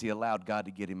 because he allowed God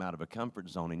to get him out of a comfort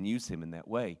zone and use him in that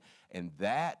way. And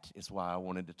that is why I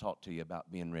wanted to talk to you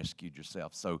about being rescued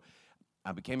yourself. So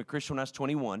I became a Christian when I was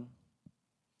 21.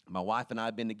 My wife and I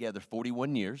have been together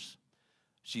 41 years.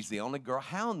 She's the only girl.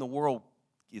 How in the world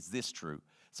is this true?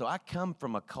 So I come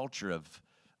from a culture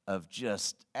of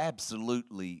just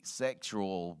absolutely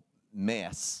sexual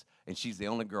mess, and she's the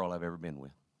only girl I've ever been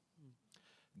with.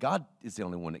 God is the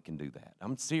only one that can do that.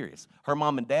 I'm serious. Her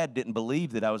mom and dad didn't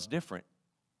believe that I was different.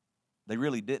 They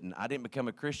really didn't. I didn't become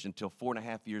a Christian until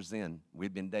 4.5 years in.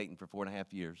 We'd been dating for 4.5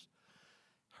 years.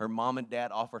 Her mom and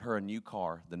dad offered her a new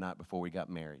car the night before we got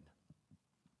married.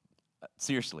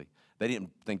 Seriously, they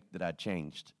didn't think that I'd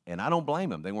changed. And I don't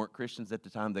blame them. They weren't Christians at the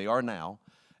time. They are now.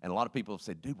 And a lot of people have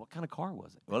said, dude, what kind of car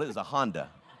was it? Well, it was a Honda.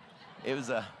 It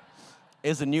was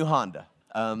a new Honda.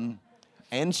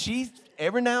 And she,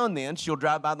 every now and then, she'll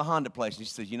drive by the Honda place, and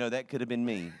she says, that could have been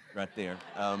me right there.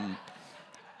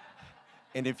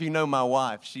 And if you know my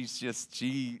wife, she,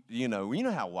 you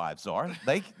know how wives are.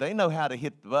 They know how to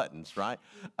hit the buttons, right?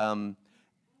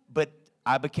 But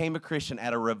I became a Christian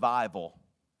at a revival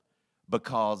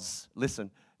because,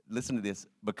 listen to this,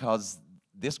 because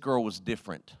this girl was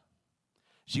different.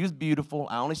 She was beautiful.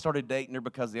 I only started dating her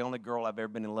because the only girl I've ever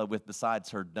been in love with besides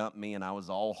her dumped me, and I was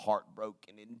all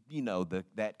heartbroken and,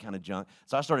 that kind of junk.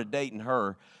 So I started dating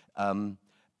her, and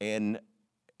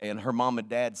her mom and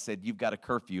dad said, you've got a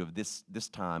curfew of this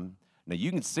time. Now,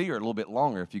 you can see her a little bit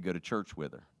longer if you go to church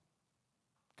with her.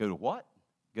 Go to what?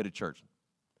 Go to church.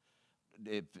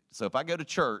 So if I go to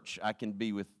church, I can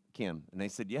be with Kim. And they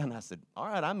said, yeah. And I said, all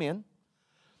right, I'm in.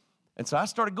 And so I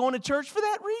started going to church for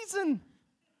that reason.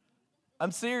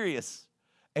 I'm serious.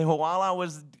 And while I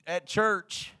was at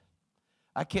church,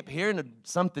 I kept hearing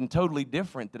something totally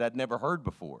different that I'd never heard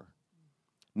before.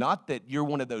 Not that you're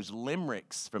one of those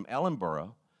limericks from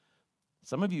Ellenboro.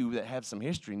 Some of you that have some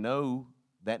history know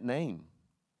that name.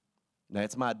 Now,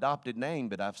 it's my adopted name,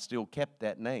 but I've still kept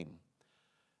that name.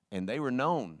 And they were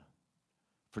known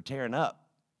for tearing up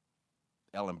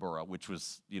Ellenboro, which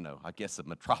was, I guess a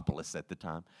metropolis at the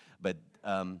time. But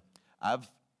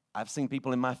I've seen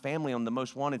people in my family on the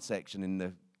most wanted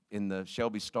section in the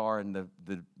Shelby Star and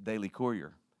the Daily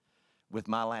Courier with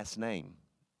my last name.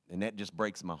 And that just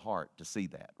breaks my heart to see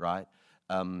that, right?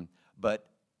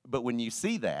 But when you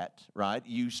see that, right,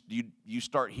 you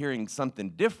start hearing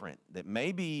something different that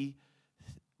maybe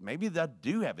I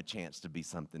do have a chance to be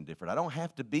something different. I don't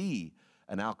have to be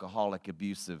an alcoholic,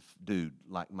 abusive dude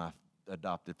like my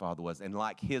adopted father was, and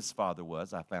like his father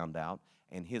was, I found out,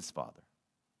 and his father.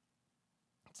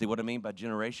 See what I mean by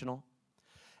generational?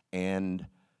 And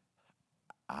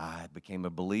I became a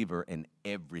believer, and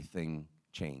everything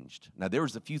changed. Now, there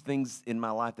was a few things in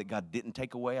my life that God didn't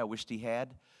take away. I wished he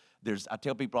had. I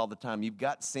tell people all the time, you've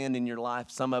got sin in your life.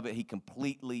 Some of it, he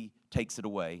completely takes it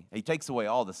away. He takes away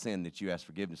all the sin that you ask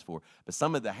forgiveness for. But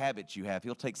some of the habits you have,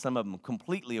 he'll take some of them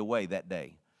completely away that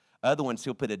day. Other ones,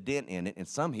 he'll put a dent in it, and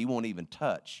some he won't even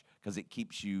touch because it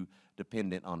keeps you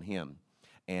dependent on him.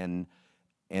 And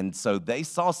so they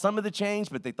saw some of the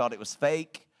change, but they thought it was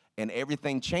fake, and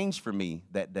everything changed for me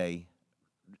that day.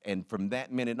 And from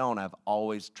that minute on, I've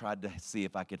always tried to see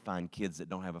if I could find kids that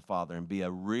don't have a father and be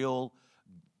a real,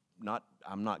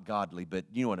 I'm not godly, but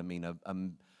you know what I mean,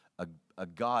 a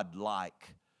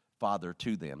God-like father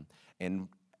to them. And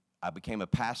I became a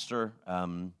pastor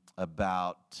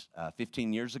about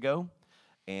 15 years ago,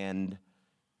 and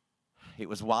it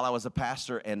was while I was a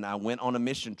pastor, and I went on a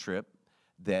mission trip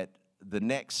that the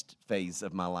next phase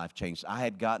of my life changed. I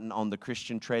had gotten on the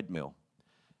Christian treadmill.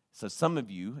 So some of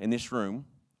you in this room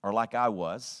are like I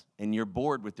was, and you're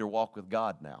bored with your walk with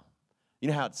God now. You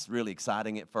know how it's really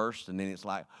exciting at first, and then it's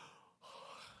like,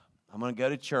 I'm going to go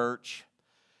to church,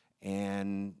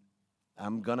 and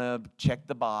I'm going to check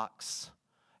the box,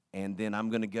 and then I'm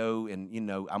going to go and,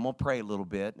 I'm going to pray a little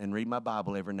bit and read my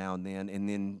Bible every now and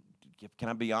then, can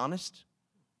I be honest?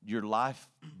 Your life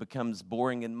becomes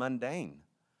boring and mundane.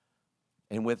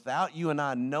 And without you and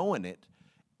I knowing it,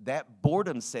 that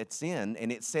boredom sets in,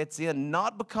 and it sets in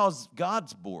not because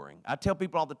God's boring. I tell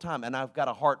people all the time, and I've got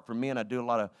a heart for men. I do a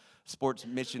lot of sports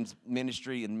missions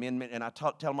ministry and men, and I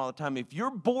tell them all the time, if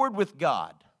you're bored with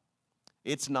God,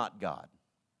 it's not God.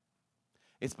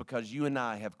 It's because you and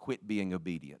I have quit being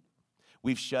obedient.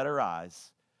 We've shut our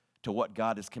eyes to what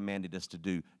God has commanded us to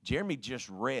do. Jeremy just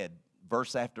read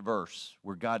verse after verse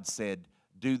where God said,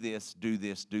 do this, do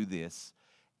this, do this,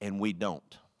 and we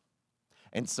don't.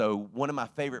 And so one of my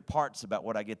favorite parts about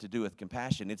what I get to do with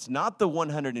Compassion, it's not the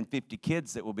 150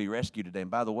 kids that will be rescued today.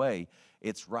 And by the way,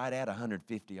 it's right at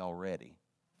 150 already.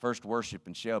 First Worship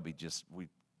in Shelby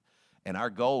and our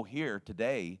goal here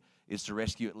today is to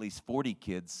rescue at least 40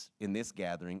 kids in this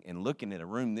gathering. And looking at a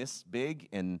room this big,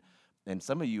 and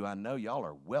some of you, I know y'all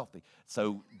are wealthy.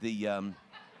 So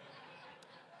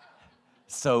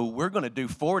so we're going to do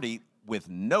 40 with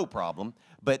no problem.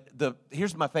 But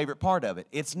here's my favorite part of it.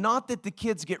 It's not that the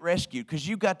kids get rescued, because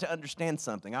you got to understand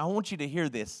something. I want you to hear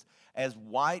this as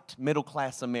white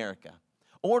middle-class America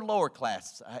or lower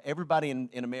class. Everybody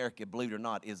in America, believe it or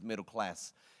not, is middle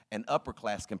class and upper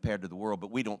class compared to the world.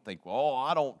 But we don't think, well,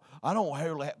 I don't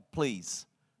please,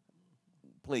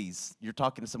 you're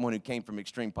talking to someone who came from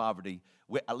extreme poverty.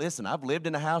 Listen, I've lived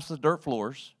in a house with dirt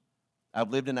floors. I've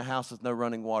lived in a house with no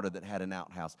running water that had an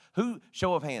outhouse.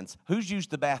 Show of hands, who's used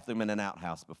the bathroom in an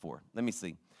outhouse before? Let me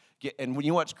see. And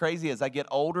you know what's crazy? As I get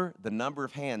older, the number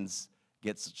of hands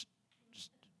gets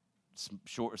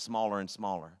smaller and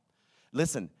smaller.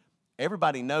 Listen,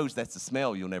 everybody knows that's a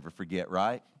smell you'll never forget,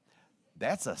 right?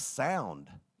 That's a sound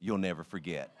you'll never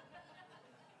forget.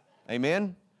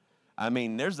 Amen? I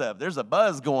mean, there's a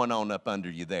buzz going on up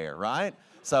under you there, right?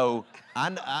 So,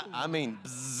 I mean,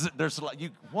 there's like,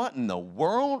 what in the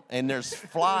world? And there's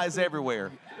flies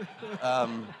everywhere.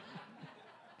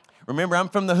 Remember, I'm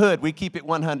from the hood. We keep it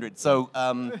 100. So,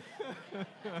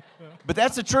 but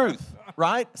that's the truth,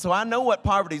 right? So I know what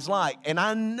poverty's like, and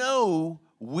I know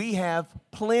we have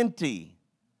plenty.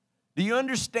 Do you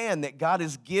understand that God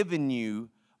has given you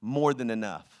more than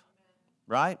enough,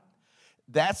 right?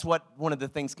 That's what one of the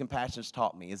things compassion has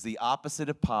taught me, is the opposite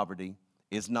of poverty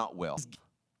is not wealth.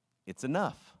 It's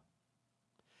enough.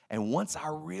 And once I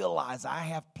realize I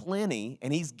have plenty,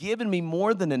 and He's given me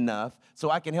more than enough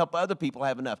so I can help other people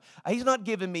have enough. He's not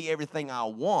giving me everything I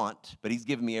want, but He's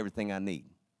giving me everything I need.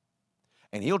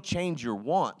 And He'll change your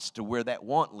wants to where that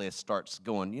want list starts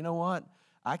going, you know what?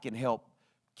 I can help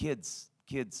kids.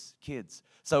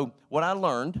 So what I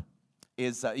learned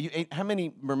is, how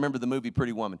many remember the movie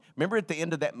Pretty Woman? Remember at the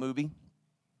end of that movie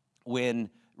when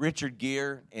Richard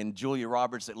Gere and Julia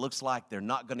Roberts, it looks like they're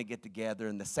not going to get together,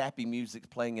 and the sappy music's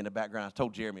playing in the background. I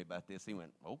told Jeremy about this. He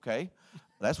went, okay,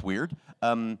 that's weird.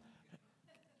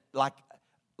 Like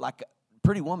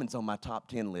Pretty Woman's on my top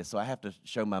 10 list, so I have to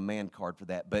show my man card for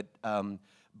that. But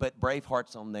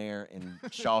Braveheart's on there, and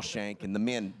Shawshank, and the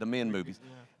men movies. Yeah.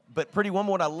 But Pretty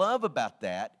Woman, what I love about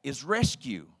that is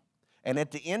rescue. And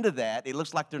at the end of that, it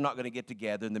looks like they're not going to get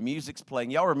together, and the music's playing.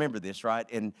 Y'all remember this, right?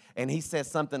 And he says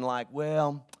something like,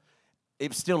 well, it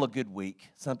was still a good week,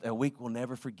 a week we'll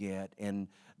never forget, and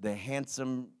the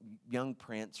handsome young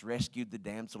prince rescued the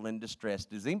damsel in distress.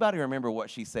 Does anybody remember what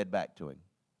she said back to him?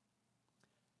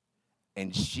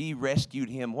 And she rescued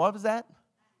him. What was that?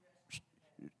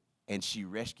 And she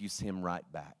rescues him right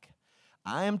back.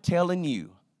 I am telling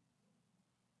you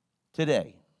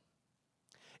today,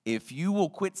 if you will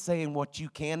quit saying what you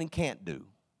can and can't do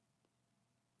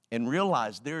and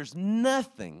realize there's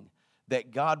nothing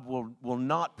that God will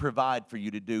not provide for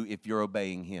you to do if you're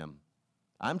obeying Him.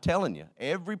 I'm telling you,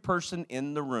 every person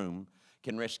in the room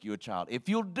can rescue a child. If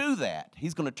you'll do that,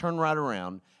 He's going to turn right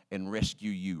around and rescue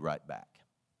you right back.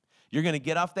 You're going to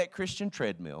get off that Christian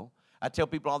treadmill. I tell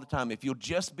people all the time, if you'll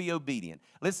just be obedient.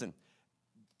 Listen,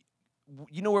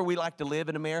 you know where we like to live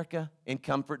in America? In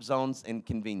comfort zones and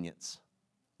convenience.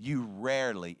 You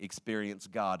rarely experience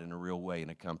God in a real way in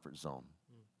a comfort zone.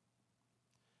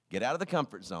 Get out of the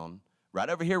comfort zone. Right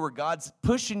over here where God's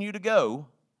pushing you to go,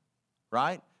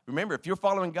 right? Remember, if you're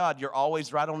following God, you're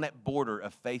always right on that border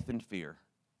of faith and fear.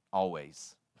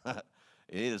 Always. It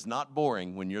is not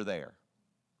boring when you're there,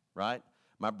 right?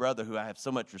 My brother, who I have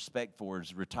so much respect for,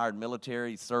 is retired military.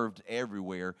 He served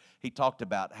everywhere. He talked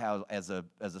about how, as a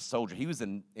soldier, he was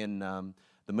in the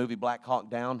movie Black Hawk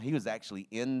Down. He was actually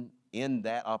in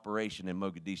that operation in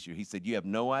Mogadishu. He said, you have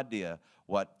no idea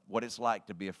what it's like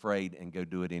to be afraid and go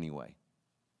do it anyway.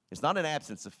 It's not an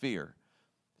absence of fear.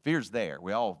 Fear's there.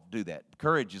 We all do that.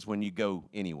 Courage is when you go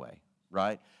anyway,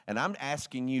 right? And I'm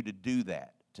asking you to do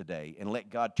that today and let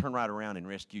God turn right around and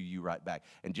rescue you right back.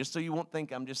 And just so you won't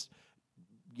think I'm just,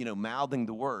 mouthing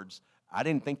the words, I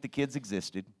didn't think the kids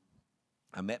existed.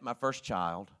 I met my first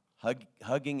child,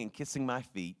 hugging and kissing my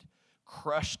feet,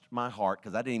 crushed my heart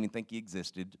because I didn't even think he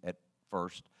existed at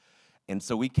first. And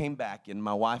so we came back, and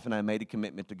my wife and I made a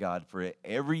commitment to God for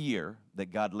every year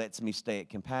that God lets me stay at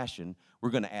Compassion,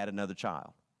 we're going to add another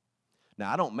child.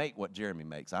 Now, I don't make what Jeremy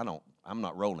makes. I'm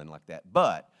not rolling like that.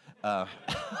 But,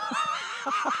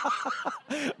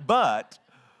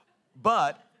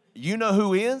 but you know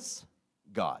who is?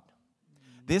 God.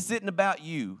 This isn't about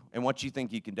you and what you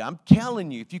think you can do. I'm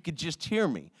telling you, if you could just hear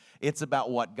me, it's about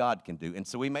what God can do. And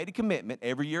so we made a commitment.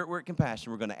 Every year we're at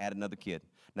Compassion, we're going to add another kid.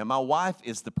 Now, my wife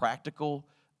is the practical,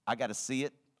 I got to see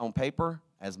it on paper,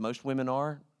 as most women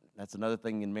are. That's another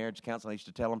thing in marriage counseling I used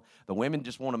to tell them. The women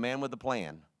just want a man with a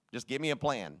plan. Just give me a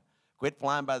plan. Quit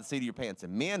flying by the seat of your pants.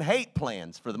 And men hate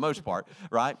plans for the most part,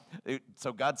 right?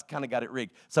 So God's kind of got it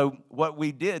rigged. So what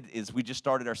we did is we just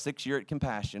started our 6th year at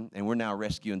Compassion, and we're now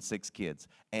rescuing 6 kids.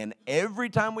 And every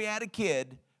time we add a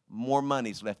kid, more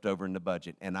money's left over in the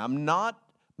budget. And I'm not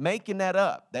making that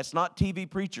up. That's not TV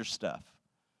preacher stuff.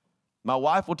 My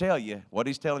wife will tell you what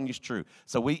he's telling you is true.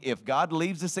 So if God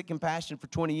leaves us at Compassion for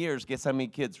 20 years, guess how many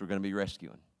kids we're going to be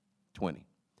rescuing? 20.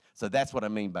 So that's what I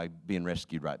mean by being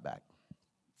rescued right back.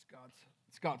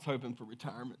 Scott's hoping for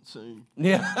retirement soon.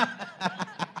 Yeah.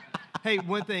 Hey,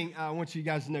 one thing I want you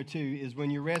guys to know, too, is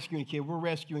when you're rescuing a kid, we're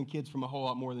rescuing kids from a whole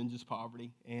lot more than just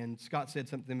poverty. And Scott said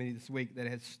something to me this week that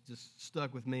has just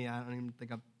stuck with me. I don't even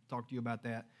think I've talked to you about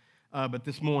that. But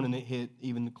this morning it hit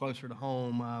even closer to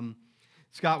home.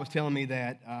 Scott was telling me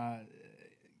that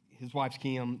his wife's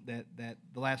Kim, that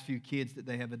the last few kids that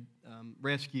they have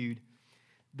rescued,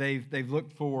 they've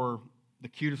looked for the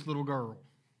cutest little girl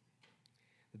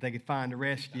that they could find to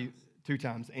rescue 2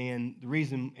 times. And the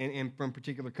reason, and from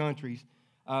particular countries,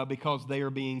 because they are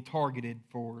being targeted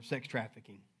for sex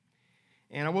trafficking.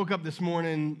 And I woke up this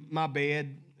morning, my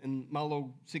bed, and my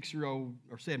little 6-year-old,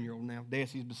 or 7-year-old now,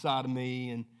 Desi's beside of me,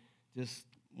 and just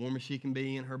warm as she can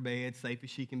be in her bed, safe as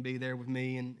she can be there with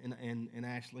me and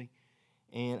Ashley.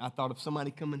 And I thought if somebody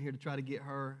come in here to try to get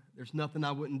her, there's nothing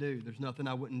I wouldn't do. There's nothing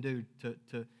I wouldn't do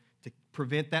to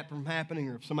prevent that from happening,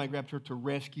 or if somebody grabs her to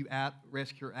rescue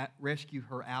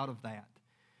her out of that.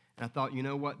 And I thought, you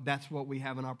know what, that's what we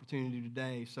have an opportunity to do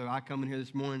today. So I come in here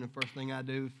this morning, the first thing I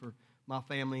do for my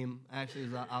family and Ashley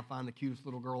is I find the cutest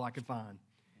little girl I could find.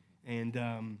 And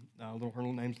her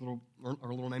little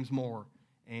name's Moore.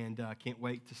 And I can't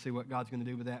wait to see what God's going to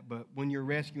do with that. But when you're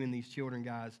rescuing these children,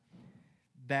 guys,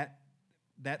 that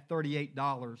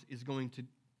 $38 is going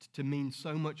to mean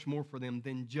so much more for them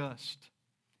than just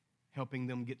helping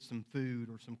them get some food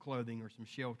or some clothing or some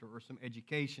shelter or some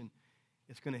education.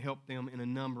 It's going to help them in a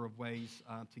number of ways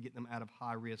to get them out of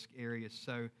high-risk areas.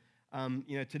 So,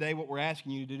 today what we're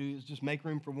asking you to do is just make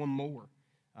room for one more,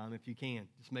 if you can.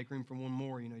 Just make room for one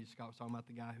more. Scott was talking about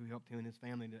the guy who helped him and his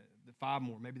family. The 5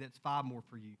 more. Maybe that's 5 more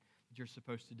for you that you're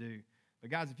supposed to do. But,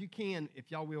 guys, if you can, if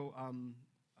y'all will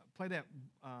play that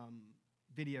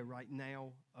video right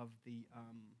now of the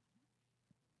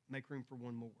make room for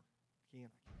one more. Can.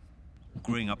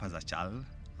 Growing up as a child,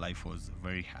 life was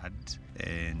very hard,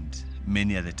 and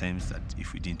many other times that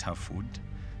if we didn't have food,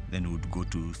 then we would go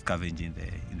to scavenge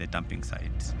in the dumping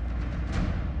sites.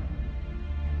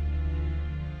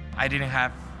 I didn't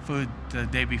have food the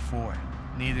day before,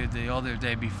 neither the other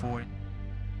day before.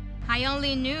 I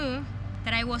only knew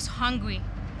that I was hungry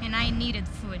and I needed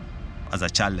food. As a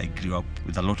child, I grew up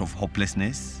with a lot of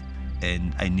hopelessness,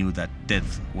 and I knew that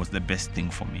death was the best thing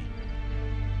for me.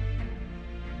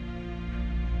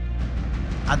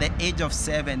 At the age of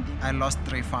 7, I lost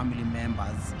 3 family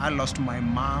members. I lost my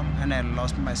mom and I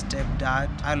lost my stepdad.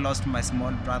 I lost my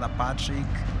small brother Patrick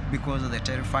because of the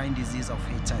terrifying disease of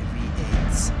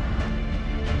HIV/AIDS.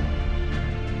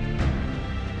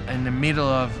 In the middle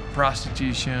of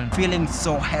prostitution. Feeling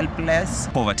so helpless.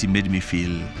 Poverty made me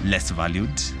feel less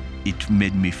valued. It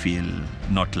made me feel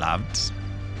not loved.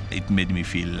 It made me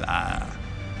feel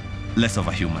less of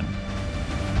a human.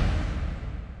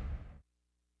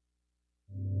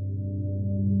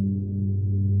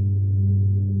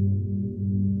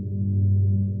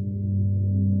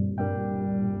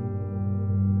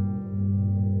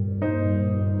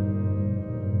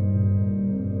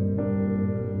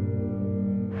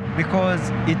 Because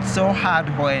it's so hard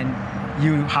when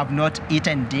you have not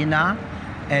eaten dinner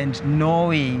and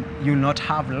knowing you'll not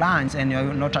have lunch and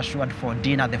you're not assured for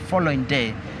dinner the following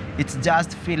day. It's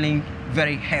just feeling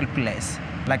very helpless,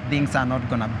 like things are not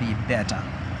gonna be better.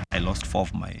 I lost 4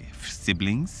 of my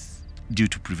siblings due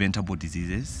to preventable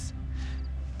diseases.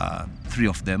 3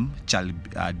 of them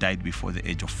died before the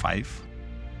age of 5.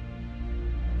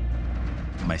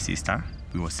 My sister,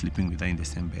 we were sleeping with her in the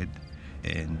same bed,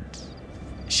 and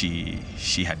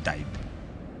she had died.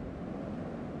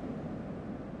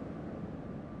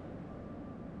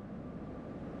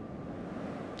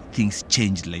 Things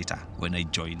changed later when I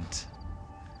joined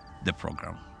the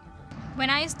program. When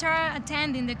I started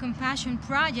attending the Compassion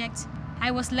Project,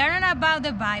 I was learning about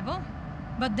the Bible,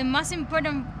 but the most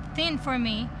important thing for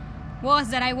me was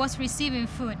that I was receiving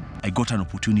food. I got an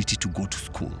opportunity to go to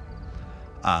school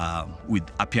with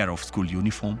a pair of school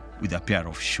uniform, with a pair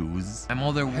of shoes. My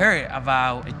mother heard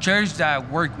about a church that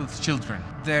worked with children.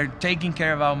 They're taking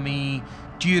care about me,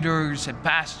 tutors, a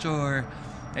pastor,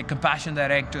 a compassion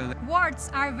director. Words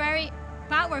are very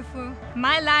powerful.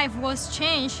 My life was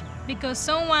changed because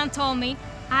someone told me,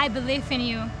 I believe in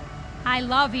you, I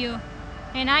love you,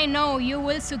 and I know you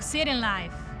will succeed in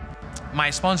life.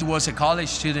 My sponsor was a college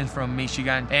student from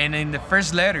Michigan, and in the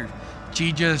first letter,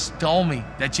 she just told me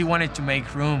that she wanted to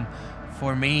make room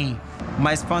for me.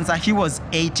 My sponsor, he was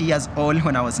 8 years old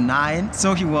when I was 9,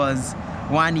 so he was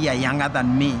 1 year younger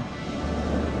than me.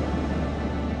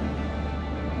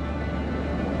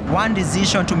 One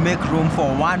decision to make room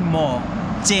for one more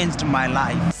changed my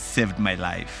life. Saved my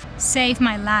life. Saved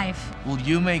my life. Will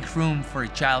you make room for a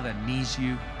child that needs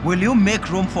you? Will you make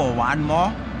room for one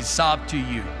more? It's up to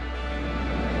you.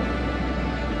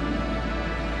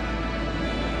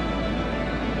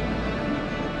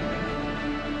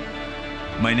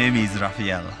 My name is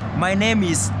Rafael. My name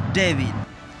is David.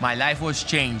 My life was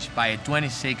changed by a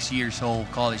 26 years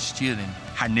old college student.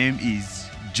 Her name is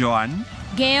Joan.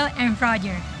 Gail and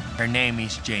Roger. Her name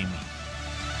is Jamie.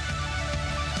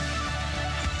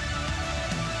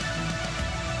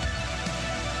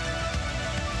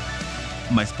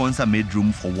 My sponsor made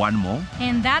room for one more.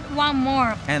 And that one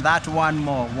more. And that one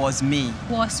more was me.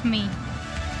 Was me.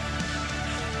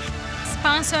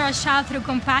 Sponsor a child through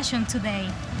compassion today.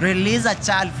 Release a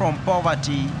child from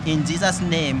poverty in Jesus'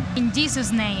 name. In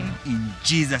Jesus' name. In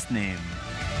Jesus' name.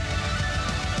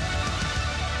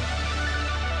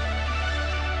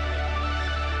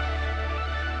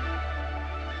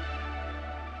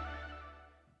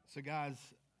 So, guys,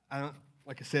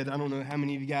 like I said, I don't know how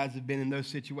many of you guys have been in those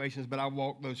situations, but I've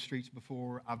walked those streets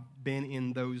before. I've been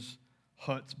in those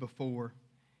huts before.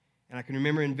 And I can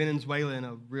remember in Venezuela, in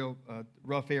a real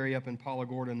rough area up in Palo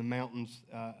Gordo in the mountains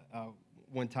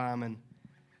one time, and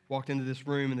walked into this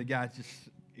room, and the guy's just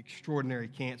extraordinary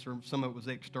cancer. Some of it was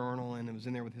external, and it was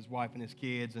in there with his wife and his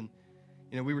kids. And,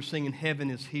 we were singing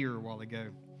Heaven is Here a while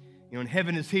ago. And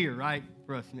heaven is here, right,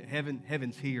 for us.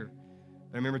 Heaven's here.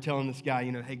 I remember telling this guy,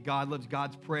 hey, God loves,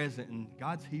 God's present, and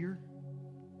God's here.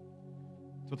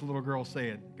 That's what the little girl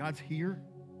said. God's here.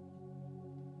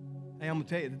 Hey, I'm going to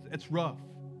tell you, it's rough.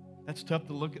 That's tough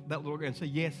to look at that little girl and say,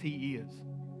 yes, he is.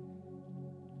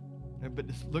 But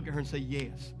just look at her and say,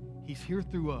 yes, he's here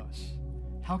through us.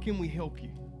 How can we help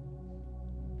you?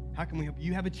 How can we help you?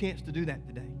 You have a chance to do that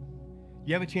today.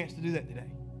 You have a chance to do that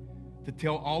today. To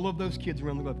tell all of those kids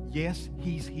around the globe, yes,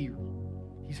 he's here.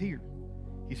 He's here.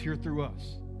 He's here through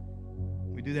us.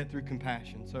 We do that through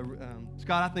compassion. So,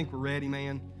 Scott, I think we're ready,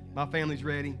 man. My family's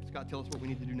ready. Scott, tell us what we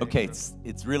need to do next. Okay,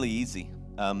 it's really easy.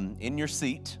 In your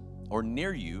seat or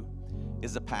near you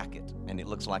is a packet, and it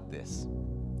looks like this,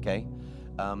 okay?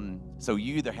 So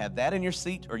you either have that in your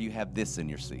seat or you have this in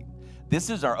your seat. This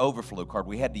is our overflow card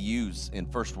we had to use in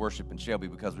First Worship in Shelby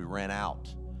because we ran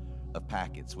out of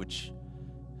packets, which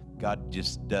God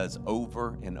just does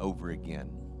over and over again.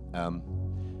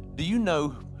 Do you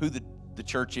know who the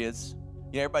church is?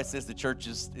 Yeah, everybody says the church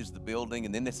is the building,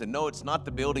 and then they say, no, it's not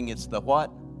the building, it's the what?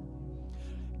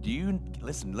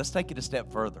 Listen, let's take it a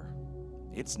step further.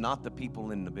 It's not the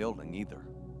people in the building either.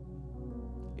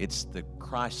 It's the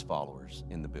Christ followers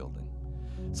in the building.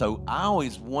 So I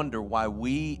always wonder why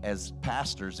we as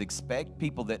pastors expect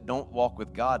people that don't walk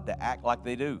with God to act like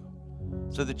they do.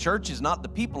 So the church is not the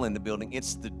people in the building,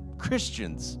 it's the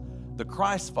Christians, the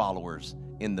Christ followers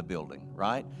in the building,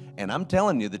 right? And I'm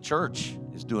telling you, the church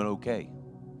is doing okay.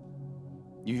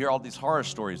 You hear all these horror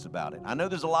stories about it. I know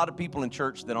there's a lot of people in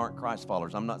church that aren't Christ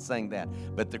followers. I'm not saying that.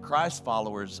 But the Christ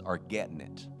followers are getting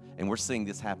it. And we're seeing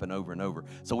this happen over and over.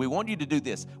 So we want you to do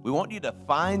this. We want you to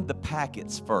find the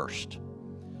packets first.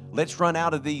 Let's run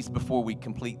out of these before we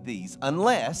complete these.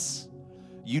 Unless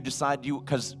you decide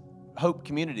because Hope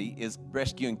Community is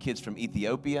rescuing kids from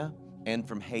Ethiopia and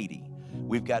from Haiti.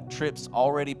 We've got trips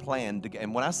already planned.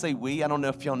 And when I say we, I don't know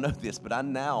if y'all know this, but I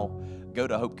now go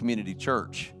to Hope Community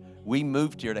Church. We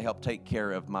moved here to help take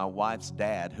care of my wife's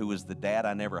dad, who was the dad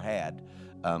I never had.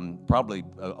 Probably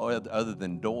other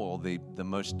than Doyle, the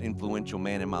most influential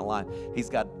man in my life. He's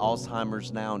got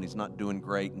Alzheimer's now, and he's not doing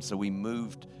great. And so we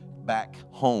moved back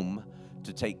home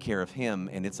to take care of him,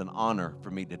 and it's an honor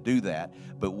for me to do that.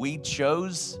 But we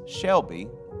chose Shelby,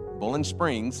 Bowling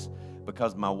Springs,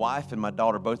 because my wife and my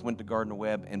daughter both went to Gardner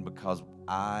Webb, and because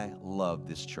I love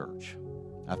this church.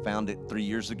 I found it 3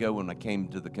 years ago when I came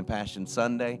to the Compassion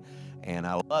Sunday, and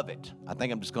I love it. I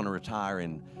think I'm just going to retire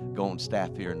and go on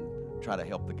staff here and try to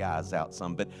help the guys out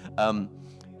some. But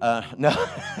no,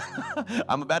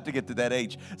 I'm about to get to that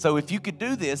age. So if you could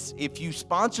do this, if you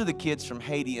sponsor the kids from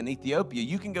Haiti and Ethiopia,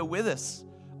 you can go with us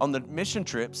on the mission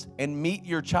trips and meet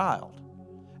your child.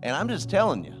 And I'm just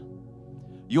telling you,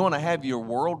 you want to have your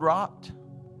world rocked?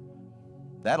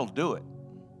 That'll do it.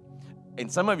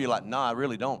 And some of you are like, no, I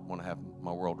really don't want to have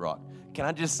my world rocked. Can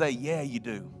I just say, yeah, you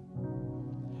do?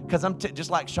 Because I'm just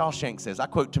like Shawshank says, I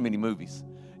quote too many movies.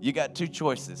 You got two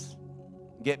choices.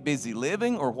 Get busy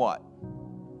living or what?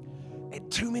 And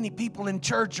too many people in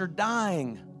church are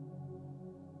dying.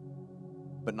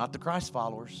 But not the Christ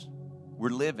followers.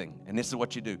 We're living, and this is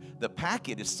what you do. The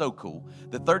packet is so cool.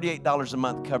 The $38 a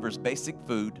month covers basic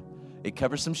food. It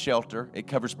covers some shelter. It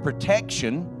covers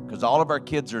protection, because all of our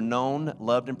kids are known,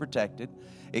 loved, and protected.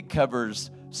 It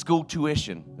covers school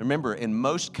tuition. Remember, in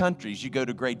most countries, you go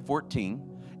to grade 14.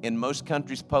 In most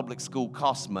countries, public school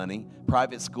costs money.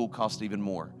 Private school costs even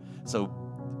more. So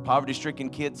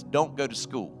poverty-stricken kids don't go to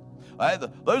school.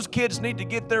 Those kids need to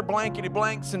get their blankety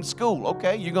blanks in school.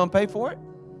 Okay, you going to pay for it?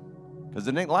 Because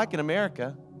it ain't like in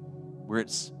America where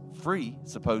it's free,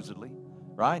 supposedly,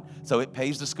 right? So it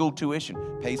pays the school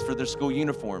tuition, pays for their school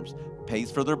uniforms, pays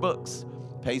for their books,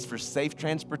 pays for safe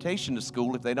transportation to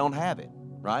school if they don't have it,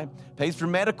 right? Pays for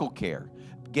medical care,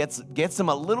 gets them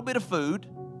a little bit of food.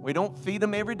 We don't feed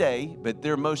them every day, but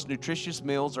their most nutritious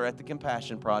meals are at the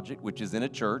Compassion Project, which is in a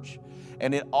church.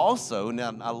 And it also,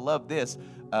 now I love this,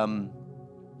 and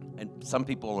some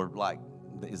people are like,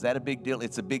 is that a big deal?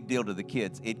 It's a big deal to the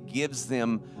kids. It gives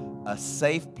them a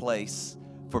safe place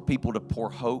for people to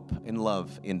pour hope and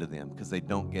love into them because they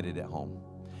don't get it at home.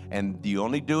 And you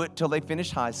only do it till they finish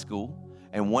high school.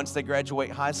 And once they graduate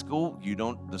high school,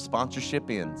 the sponsorship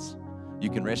ends. You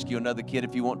can rescue another kid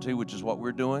if you want to, which is what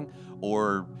we're doing,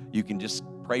 or you can just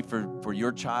pray for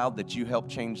your child that you help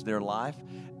change their life.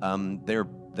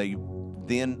 They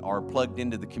then are plugged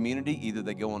into the community. Either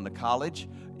they go on to college.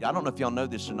 I don't know if y'all know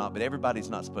this or not, but everybody's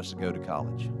not supposed to go to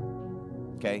college.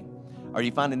 Okay? Are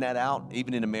you finding that out,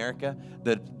 even in America?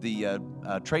 The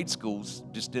trade schools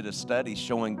just did a study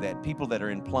showing that people that are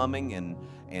in plumbing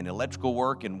and electrical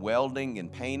work and welding and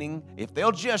painting, if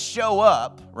they'll just show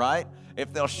up, right?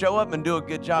 If they'll show up and do a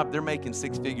good job, they're making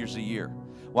 6 figures a year.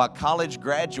 While college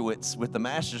graduates with a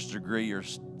master's degree are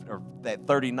at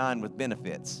 39 with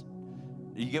benefits.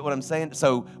 You get what I'm saying?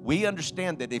 So we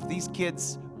understand that if these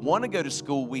kids want to go to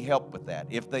school, we help with that.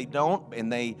 If they don't, and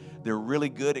they're really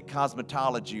good at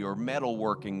cosmetology or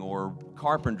metalworking or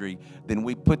carpentry, then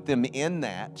we put them in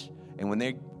that. And when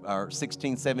they are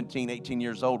 16, 17, 18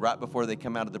 years old, right before they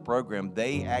come out of the program,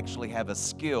 they actually have a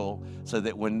skill so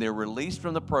that when they're released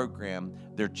from the program,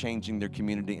 they're changing their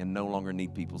community and no longer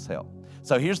need people's help.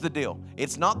 So here's the deal.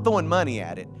 It's not throwing money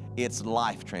at it. It's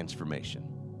life transformation.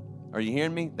 Are you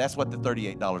hearing me? That's what the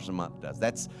 $38 a month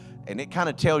does. And it kind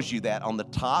of tells you that on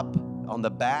the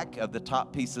back of the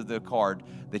top piece of the card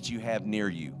that you have near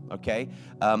you, okay?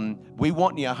 We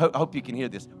want you, I hope you can hear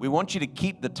this. We want you to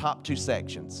keep the top 2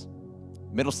 sections.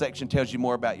 Middle section tells you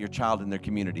more about your child and their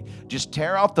community. Just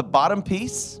tear off the bottom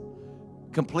piece,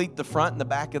 complete the front and the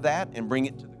back of that, and bring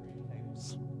it to the green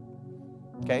tables.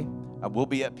 Okay? We'll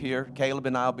be up here. Caleb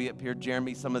and I will be up here.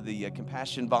 Jeremy, some of the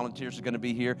compassion volunteers are going to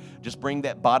be here. Just bring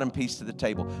that bottom piece to the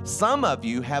table. Some of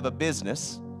you have a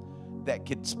business that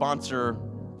could sponsor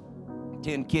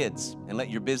 10 kids and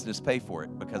let your business pay for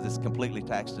it because it's completely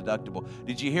tax deductible.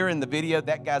 Did you hear in the video?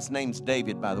 That guy's name's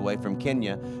David, by the way, from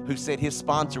Kenya, who said his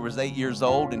sponsor was 8 years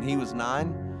old and he was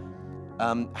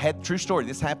 9. True story.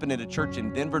 This happened at a church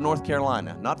in Denver, North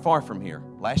Carolina, not far from here,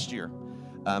 last year.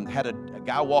 Had a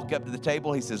guy walk up to the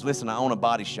table. He says, listen, I own a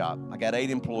body shop. I got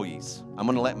 8 employees. I'm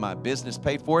going to let my business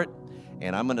pay for it,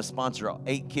 and I'm going to sponsor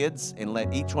 8 kids and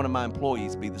let each one of my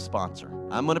employees be the sponsor.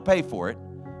 I'm going to pay for it,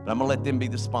 but I'm going to let them be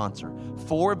the sponsor.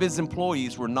 4 of his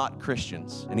employees were not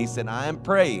Christians, and he said, I am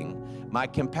praying my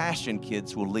compassion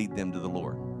kids will lead them to the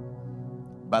Lord.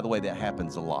 By the way, that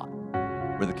happens a lot,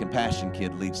 where the compassion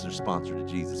kid leads their sponsor to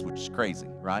Jesus, which is crazy,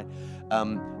 right?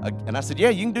 And I said, yeah,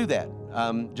 you can do that.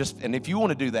 And if you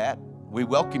want to do that, we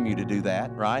welcome you to do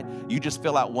that, right? You just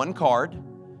fill out 1 card,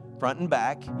 front and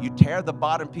back. You tear the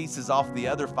bottom pieces off the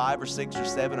other 5 or 6 or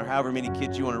 7 or however many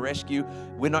kids you want to rescue.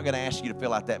 We're not going to ask you to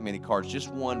fill out that many cards.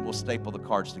 Just 1, we'll staple the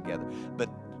cards together. But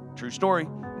true story,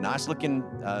 nice-looking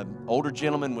older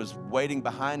gentleman was waiting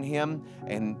behind him,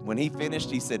 and when he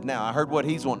finished, he said, now, I heard what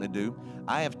he's wanting to do.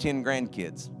 I have 10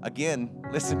 grandkids. Again,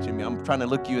 listen to me. I'm trying to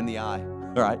look you in the eye,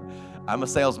 all right? I'm a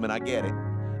salesman. I get it.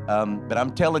 But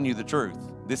I'm telling you the truth.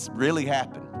 This really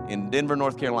happened in Denver,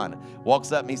 North Carolina.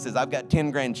 Walks up and he says, I've got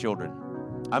 10 grandchildren.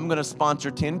 I'm going to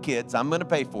sponsor 10 kids. I'm going to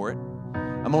pay for it.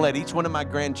 I'm going to let each one of my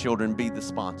grandchildren be the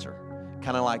sponsor.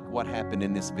 Kind of like what happened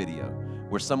in this video,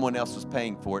 where someone else was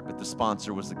paying for it, but the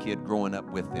sponsor was the kid growing up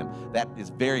with them. That is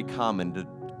very common to,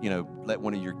 let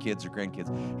one of your kids or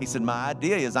grandkids. He said, my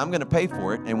idea is I'm going to pay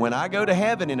for it, and when I go to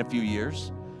heaven in a few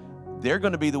years, they're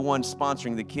going to be the ones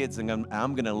sponsoring the kids, and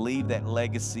I'm going to leave that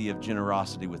legacy of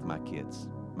generosity with my kids,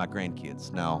 my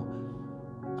grandkids. Now,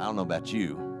 I don't know about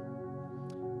you,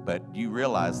 but you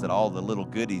realize that all the little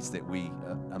goodies that we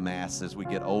amass as we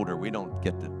get older, we don't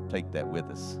get to take that with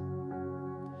us.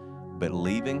 But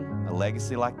leaving a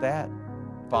legacy like that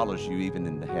follows you even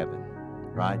into heaven,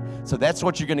 right? So that's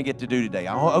what you're going to get to do today.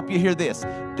 I hope you hear this.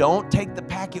 Don't take the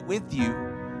packet with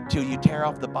you till you tear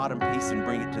off the bottom piece and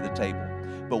bring it to the table.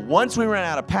 But once we run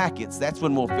out of packets, that's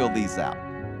when we'll fill these out,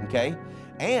 okay?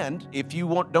 And if you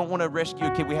don't want to rescue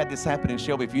a kid, we had this happen in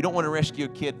Shelby. If you don't want to rescue a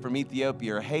kid from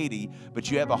Ethiopia or Haiti, but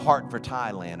you have a heart for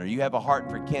Thailand or you have a heart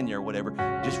for Kenya or whatever,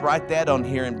 just write that on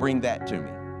here and bring that to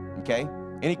me, okay?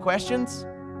 Any questions?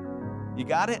 You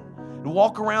got it?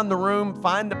 Walk around the room,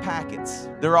 find the packets.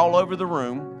 They're all over the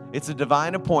room. It's a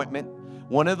divine appointment.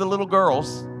 One of the little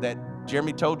girls that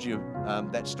Jeremy told you,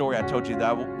 that story I told you,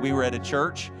 that we were at a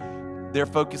church. Their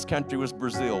focus country was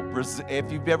Brazil.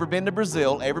 If you've ever been to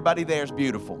Brazil, everybody there is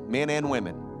beautiful, men and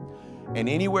women. And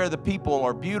anywhere the people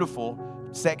are beautiful,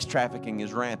 sex trafficking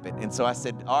is rampant. And so I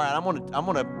said, all right, I'm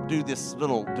gonna do this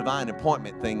little divine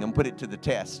appointment thing and put it to the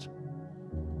test.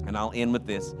 And I'll end with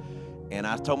this. And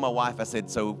I told my wife, I said,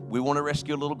 so we want to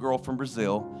rescue a little girl from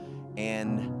Brazil,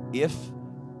 and if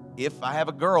I have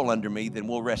a girl under me, then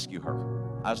we'll rescue her.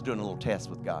 I was doing a little test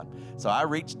with God. So I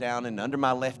reached down, and under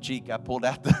my left cheek, I pulled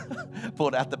out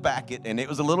the packet, and it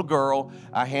was a little girl.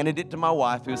 I handed it to my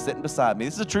wife, who was sitting beside me.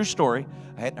 This is a true story.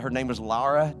 I Her name was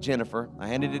Laura Jennifer. I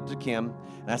handed it to Kim,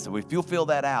 and I said, well, if you'll fill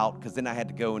that out, because then I had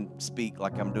to go and speak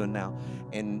like I'm doing now.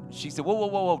 And she said,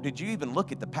 whoa, did you even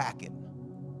look at the packet?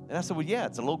 And I said, well, yeah,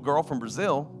 it's a little girl from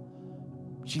Brazil.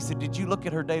 She said, did you look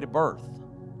at her date of birth?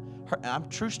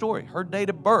 True story. Her date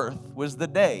of birth was the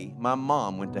day my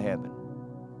mom went to heaven.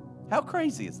 How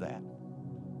crazy is that?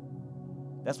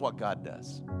 That's what God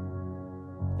does.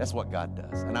 That's what God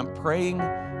does. And I'm praying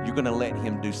you're going to let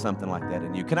him do something like that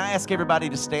in you. Can I ask everybody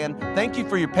to stand? Thank you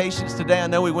for your patience today. I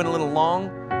know we went a little long.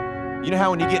 You know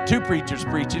how when you get two preachers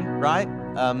preaching, right?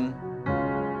 I'm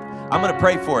going to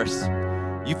pray for us.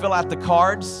 You fill out the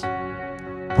cards.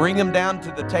 Bring them down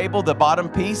to the table, the bottom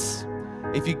piece.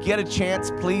 If you get a chance,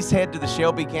 please head to the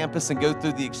Shelby campus and go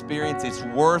through the experience. It's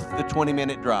worth the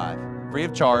 20-minute drive, free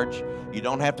of charge. You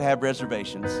don't have to have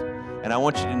reservations. And I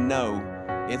want you to know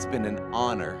it's been an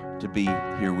honor to be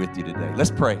here with you today.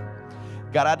 Let's pray.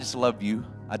 God, I just love you.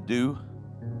 I do.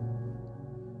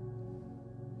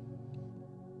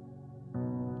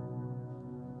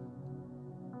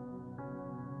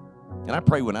 And I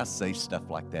pray when I say stuff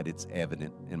like that, it's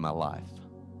evident in my life.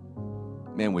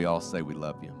 Man, we all say we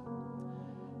love you.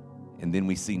 And then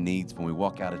we see needs when we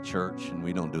walk out of church and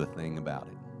we don't do a thing about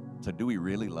it. So do we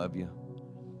really love you?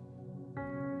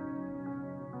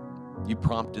 You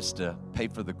prompt us to pay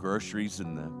for the groceries,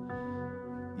 and the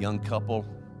young couple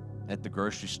at the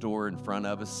grocery store in front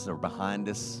of us or behind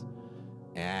us,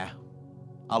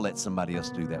 I'll let somebody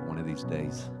else do that one of these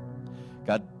days.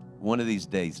 God, one of these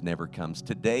days never comes.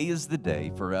 Today is the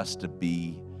day for us to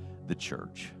be the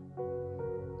church.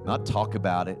 Not talk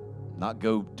about it, not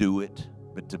go do it,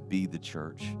 but to be the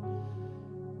church.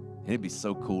 And it'd be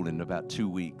so cool in about 2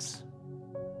 weeks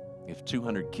if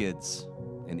 200 kids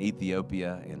in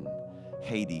Ethiopia and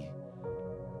Haiti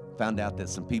found out that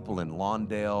some people in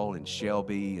Lawndale and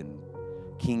Shelby and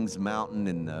Kings Mountain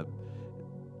and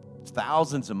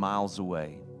thousands of miles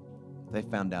away, they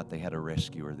found out they had a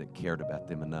rescuer that cared about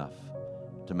them enough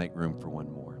to make room for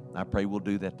one more. I pray we'll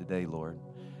do that today, Lord,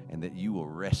 and that you will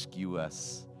rescue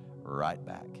us right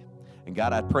back. And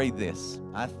God, I pray this.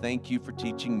 I thank you for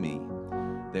teaching me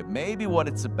that maybe what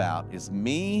it's about is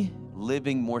me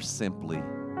living more simply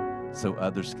so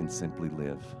others can simply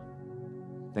live.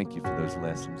 Thank you for those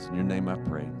lessons. In your name I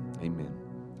pray. Amen.